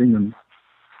talking and,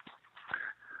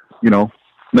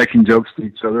 making jokes to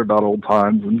each other about old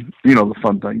times and, the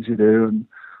fun things you do.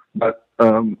 But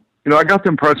I got the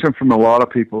impression from a lot of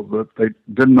people that they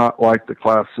did not like the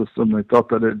class system. They thought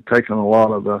that it had taken a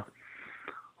lot of the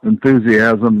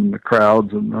enthusiasm and the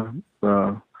crowds and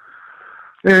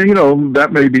that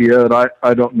may be it.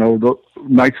 I don't know.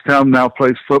 Knightstown now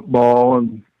plays football,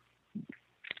 and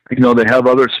they have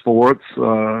other sports.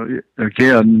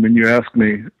 Again, when you asked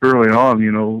me early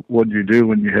on, what did you do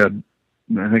when you had,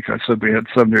 I think I said we had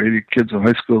 70 or 80 kids in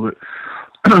high school that,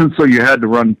 so you had to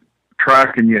run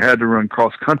track and you had to run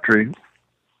cross country,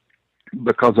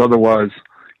 because otherwise,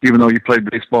 even though you played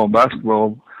baseball and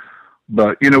basketball,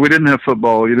 but we didn't have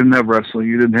football, you didn't have wrestling,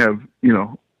 you didn't have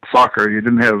soccer, you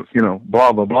didn't have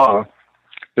blah blah blah.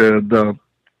 And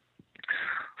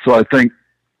so I think,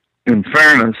 in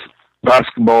fairness,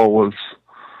 basketball was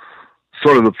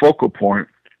sort of the focal point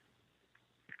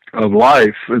of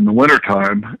life in the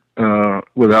wintertime,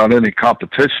 without any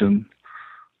competition,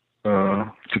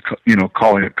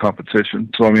 calling it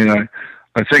competition. So, I mean, I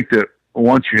think that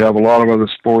once you have a lot of other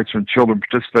sports and children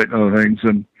participate in other things,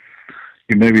 and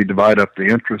you maybe divide up the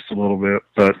interest a little bit.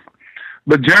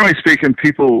 But generally speaking,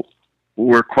 people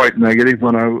were quite negative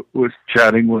when I was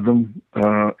chatting with them.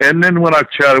 And then when I've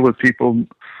chatted with people,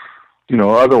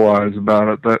 otherwise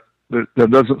about it, there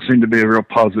doesn't seem to be a real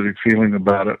positive feeling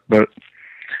about it. But,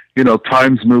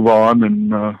 times move on,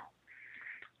 and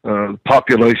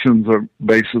populations or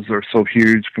bases are so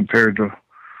huge compared to,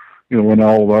 when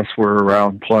all of us were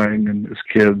around playing and as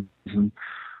kids, and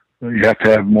you have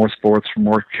to have more sports for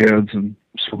more kids. And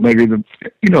so maybe the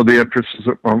interests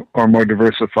are more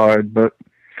diversified, but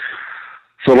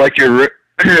so like your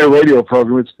radio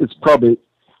program, it's probably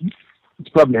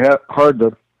hard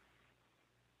to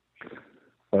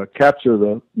capture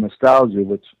the nostalgia,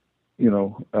 which,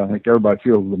 I think everybody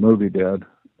feels the movie did.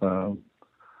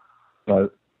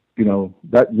 But,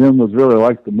 that gym was really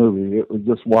like the movie. It was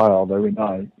just wild every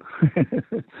night.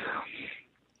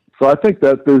 So I think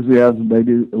that enthusiasm,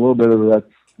 maybe a little bit of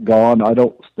that's gone. I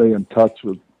don't stay in touch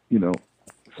with, so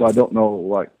I don't know,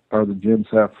 like, are the gyms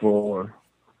half full or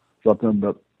something.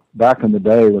 But back in the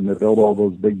day when they built all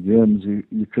those big gyms,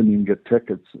 you couldn't even get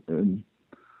tickets. And,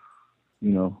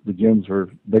 the gyms were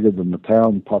bigger than the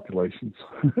town populations.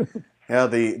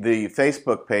 The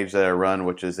Facebook page that I run,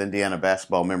 which is Indiana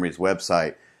Basketball Memories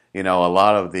website, a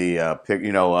lot of the,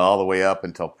 all the way up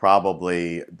until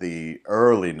probably the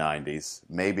early 90s,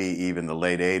 maybe even the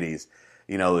late 80s,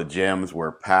 the gyms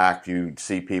were packed. You'd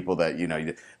see people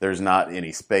that, there's not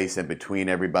any space in between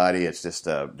everybody. It's just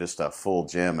a full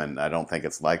gym, and I don't think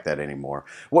it's like that anymore.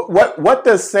 What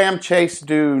does Sam Chase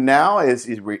do now? Is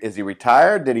he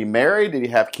retired? Did he marry? Did he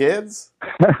have kids?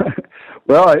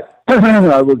 Well,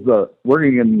 I was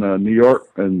working in New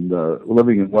York and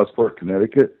living in Westport,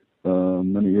 Connecticut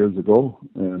many years ago,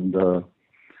 and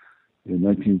in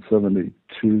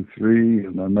 1972-3,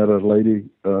 and I met a lady,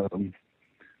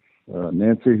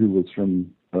 Nancy, who was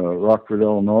from Rockford,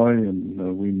 Illinois,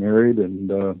 and we married and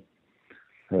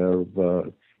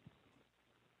have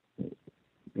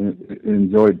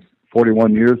enjoyed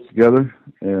 41 years together.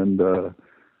 And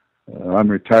I'm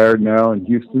retired now in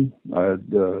Houston. I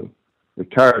had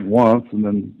retired once, and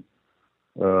then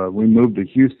we moved to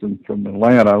Houston from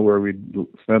Atlanta, where we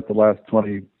spent the last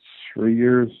 23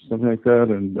 years, something like that,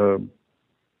 and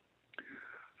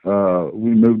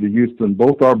we moved to Houston.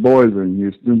 Both our boys are in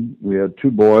Houston. We had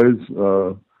two boys.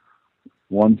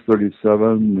 One's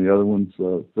 37, the other one's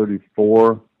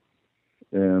 34,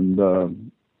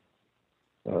 and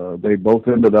they both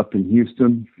ended up in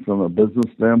Houston from a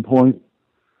business standpoint.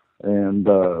 And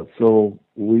so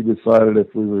we decided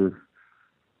if we were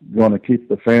going to keep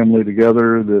the family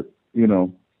together, that,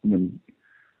 when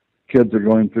kids are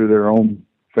going through their own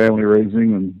family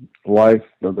raising and life,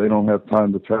 but they don't have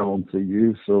time to travel and see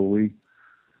you. So we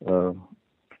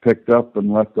picked up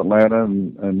and left Atlanta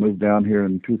and moved down here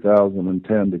in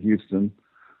 2010 to Houston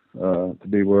to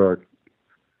be where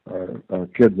our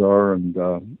kids are. And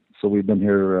so we've been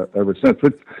here ever since,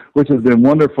 which has been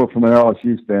wonderful from an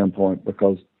LSU standpoint,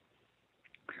 because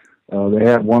they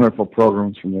have wonderful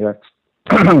programs from the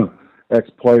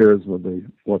ex-players with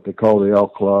what they call the L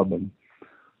Club. And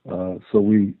so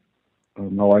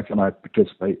my wife and I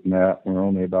participate in that. We're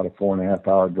only about a 4.5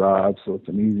 hour drive, so it's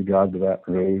an easy drive to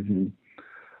Baton Rouge. And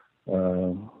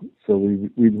so we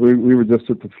were just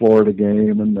at the Florida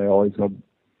game, and they always have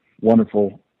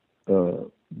wonderful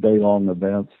day-long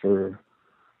events for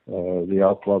the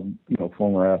L Club,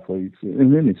 former athletes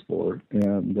in any sport.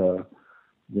 And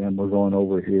then we're going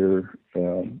over here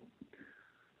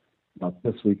not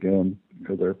this weekend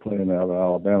because they're playing out of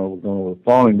Alabama. We're going over the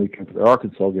following weekend for the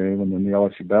Arkansas game, and then the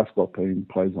LSU basketball team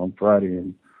plays on Friday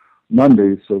and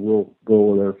Monday. So we'll go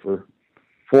over there for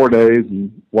 4 days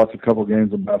and watch a couple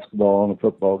games of basketball and a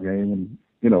football game,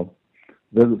 and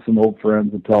visit some old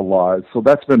friends and tell lies. So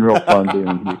that's been real fun being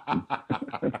in Houston.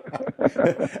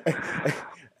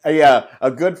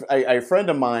 A friend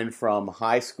of mine from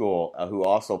high school who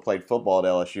also played football at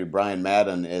LSU, Brian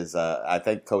Madden, is I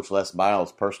think Coach Les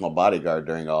Miles' personal bodyguard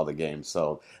during all the games.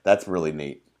 So that's really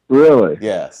neat. Really?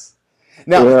 Yes.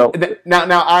 Now,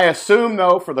 I assume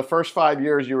though, for the first 5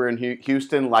 years you were in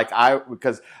Houston,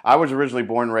 because I was originally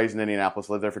born and raised in Indianapolis,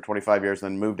 lived there for 25 years,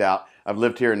 then moved out. I've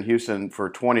lived here in Houston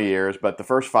for 20 years, but the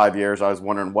first 5 years I was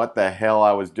wondering what the hell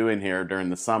I was doing here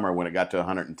during the summer when it got to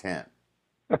 110.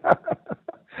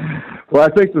 Well, I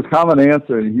think the common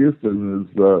answer in Houston is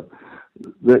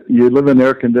that you live in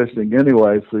air conditioning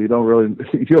anyway, so you don't really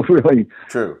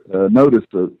True. Notice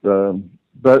it.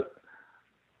 But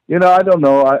I don't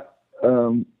know.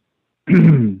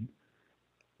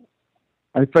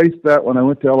 I faced that when I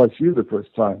went to LSU the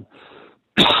first time.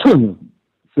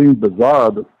 Seemed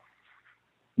bizarre, but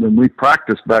when we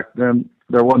practiced back then,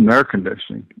 there wasn't air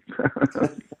conditioning.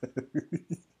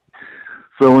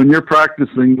 So when you're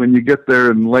practicing, when you get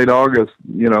there in late August,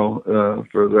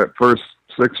 for that first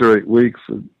 6 or 8 weeks,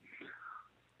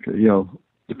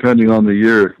 depending on the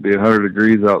year, it could be 100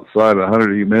 degrees outside,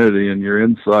 100 humidity, and you're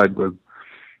inside with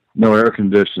no air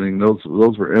conditioning. Those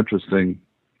were interesting.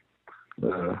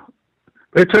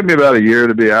 It took me about a year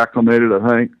to be acclimated, I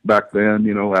think, back then,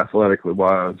 athletically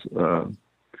wise.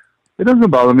 It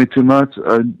doesn't bother me too much.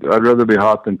 I'd rather be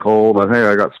hot than cold. I think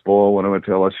I got spoiled when I went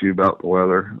to LSU about the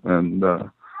weather, and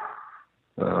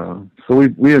so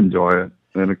we enjoy it.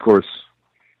 And of course,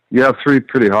 you have 3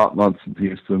 pretty hot months in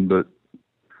Houston, but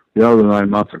the other 9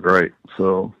 months are great.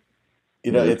 So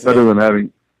it's better than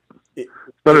having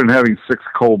 6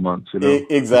 cold months.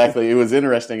 Exactly. It was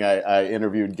interesting. I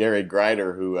interviewed Gary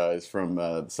Grider, who is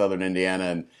from Southern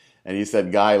Indiana, and he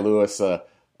said Guy Lewis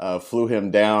flew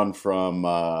him down from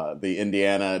the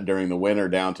Indiana during the winter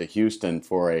down to Houston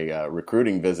for a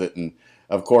recruiting visit. And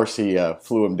of course he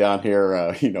flew him down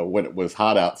here, when it was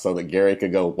hot out so that Gary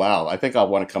could go, wow, I think I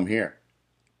want to come here.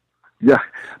 Yeah,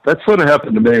 that's what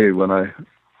happened to me when I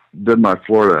did my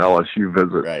Florida LSU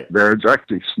visit. Right. There's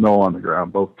actually snow on the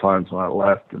ground both times when I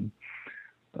left. And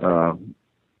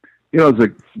You know, it was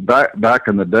back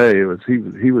in the day,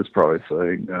 he was probably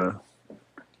saying,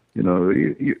 you know,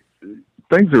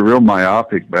 things are real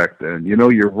myopic back then. You know,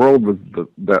 your world was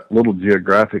that little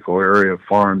geographical area of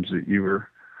farms that you were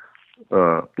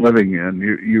living in.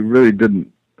 You really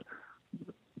didn't.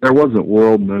 There wasn't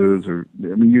world news, or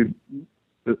I mean,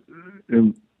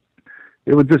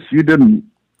 it was just you didn't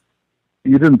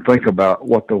think about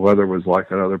what the weather was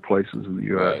like in other places in the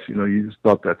U.S. Right. You know, you just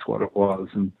thought that's what it was.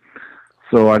 And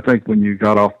so I think when you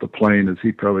got off the plane, as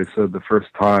he probably said, the first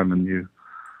time, and you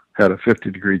had a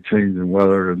 50-degree change in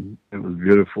weather, and it was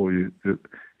beautiful.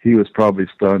 He was probably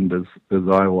stunned as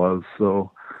I was.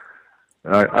 So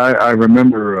I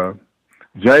remember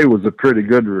Jay was a pretty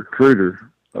good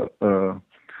recruiter.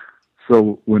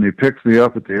 So when he picks me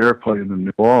up at the airplane in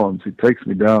New Orleans, he takes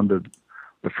me down to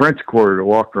the French Quarter to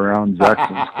walk around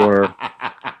Jackson Square.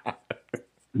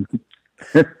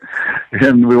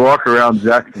 And we walk around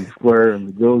Jackson Square and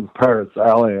we go to Paris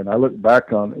Alley, and I look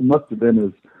back on it must have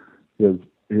been his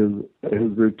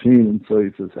routine. And so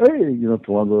he says, "Hey, you know,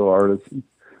 to one of the little artists,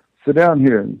 sit down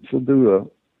here and she'll do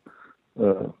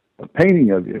a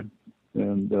painting of you."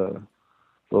 And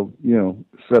so, you know,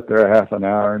 sit there a half an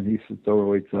hour, and he sits over,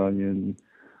 waits on you, and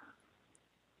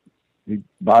he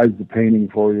buys the painting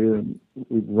for you, and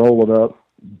we roll it up.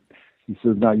 He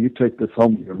says, "Now you take this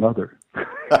home to your mother."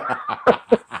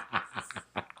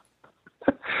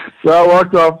 So I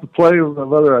walked off the plane with my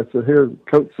mother. I said, "Here,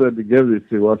 Coach said to give this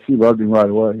to." Well, she loved him right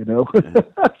away, you know.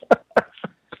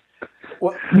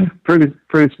 Well,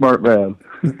 pretty smart man.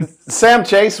 Sam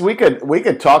Chase, we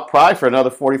could talk probably for another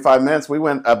 45 minutes. We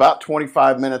went about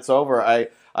 25 minutes over. I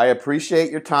appreciate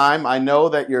your time. I know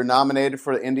that you're nominated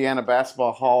for the Indiana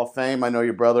Basketball Hall of Fame. I know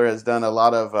your brother has done a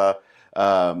lot of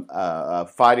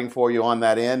fighting for you on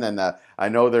that end, and I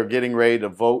know they're getting ready to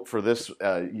vote for this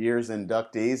year's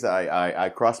inductees. I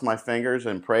cross my fingers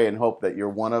and pray and hope that you're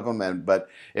one of them. But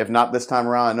if not this time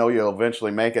around, I know you'll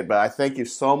eventually make it. But I thank you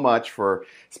so much for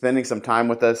spending some time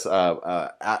with us.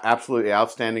 Absolutely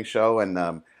outstanding show, and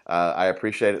I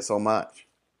appreciate it so much.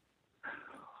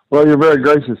 Well, you're very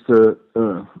gracious to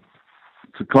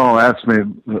call and ask me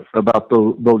about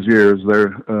those years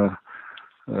there.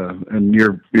 And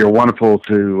you're wonderful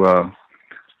to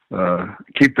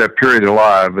keep that period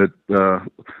alive.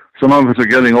 Some of us are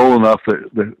getting old enough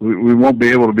that we won't be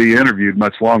able to be interviewed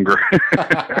much longer.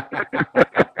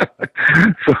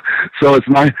 so it's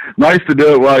nice to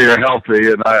do it while you're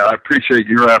healthy, and I appreciate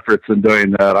your efforts in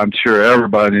doing that. I'm sure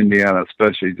everybody in Indiana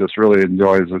especially just really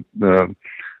enjoys it,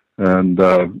 and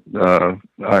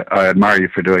I admire you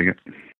for doing it.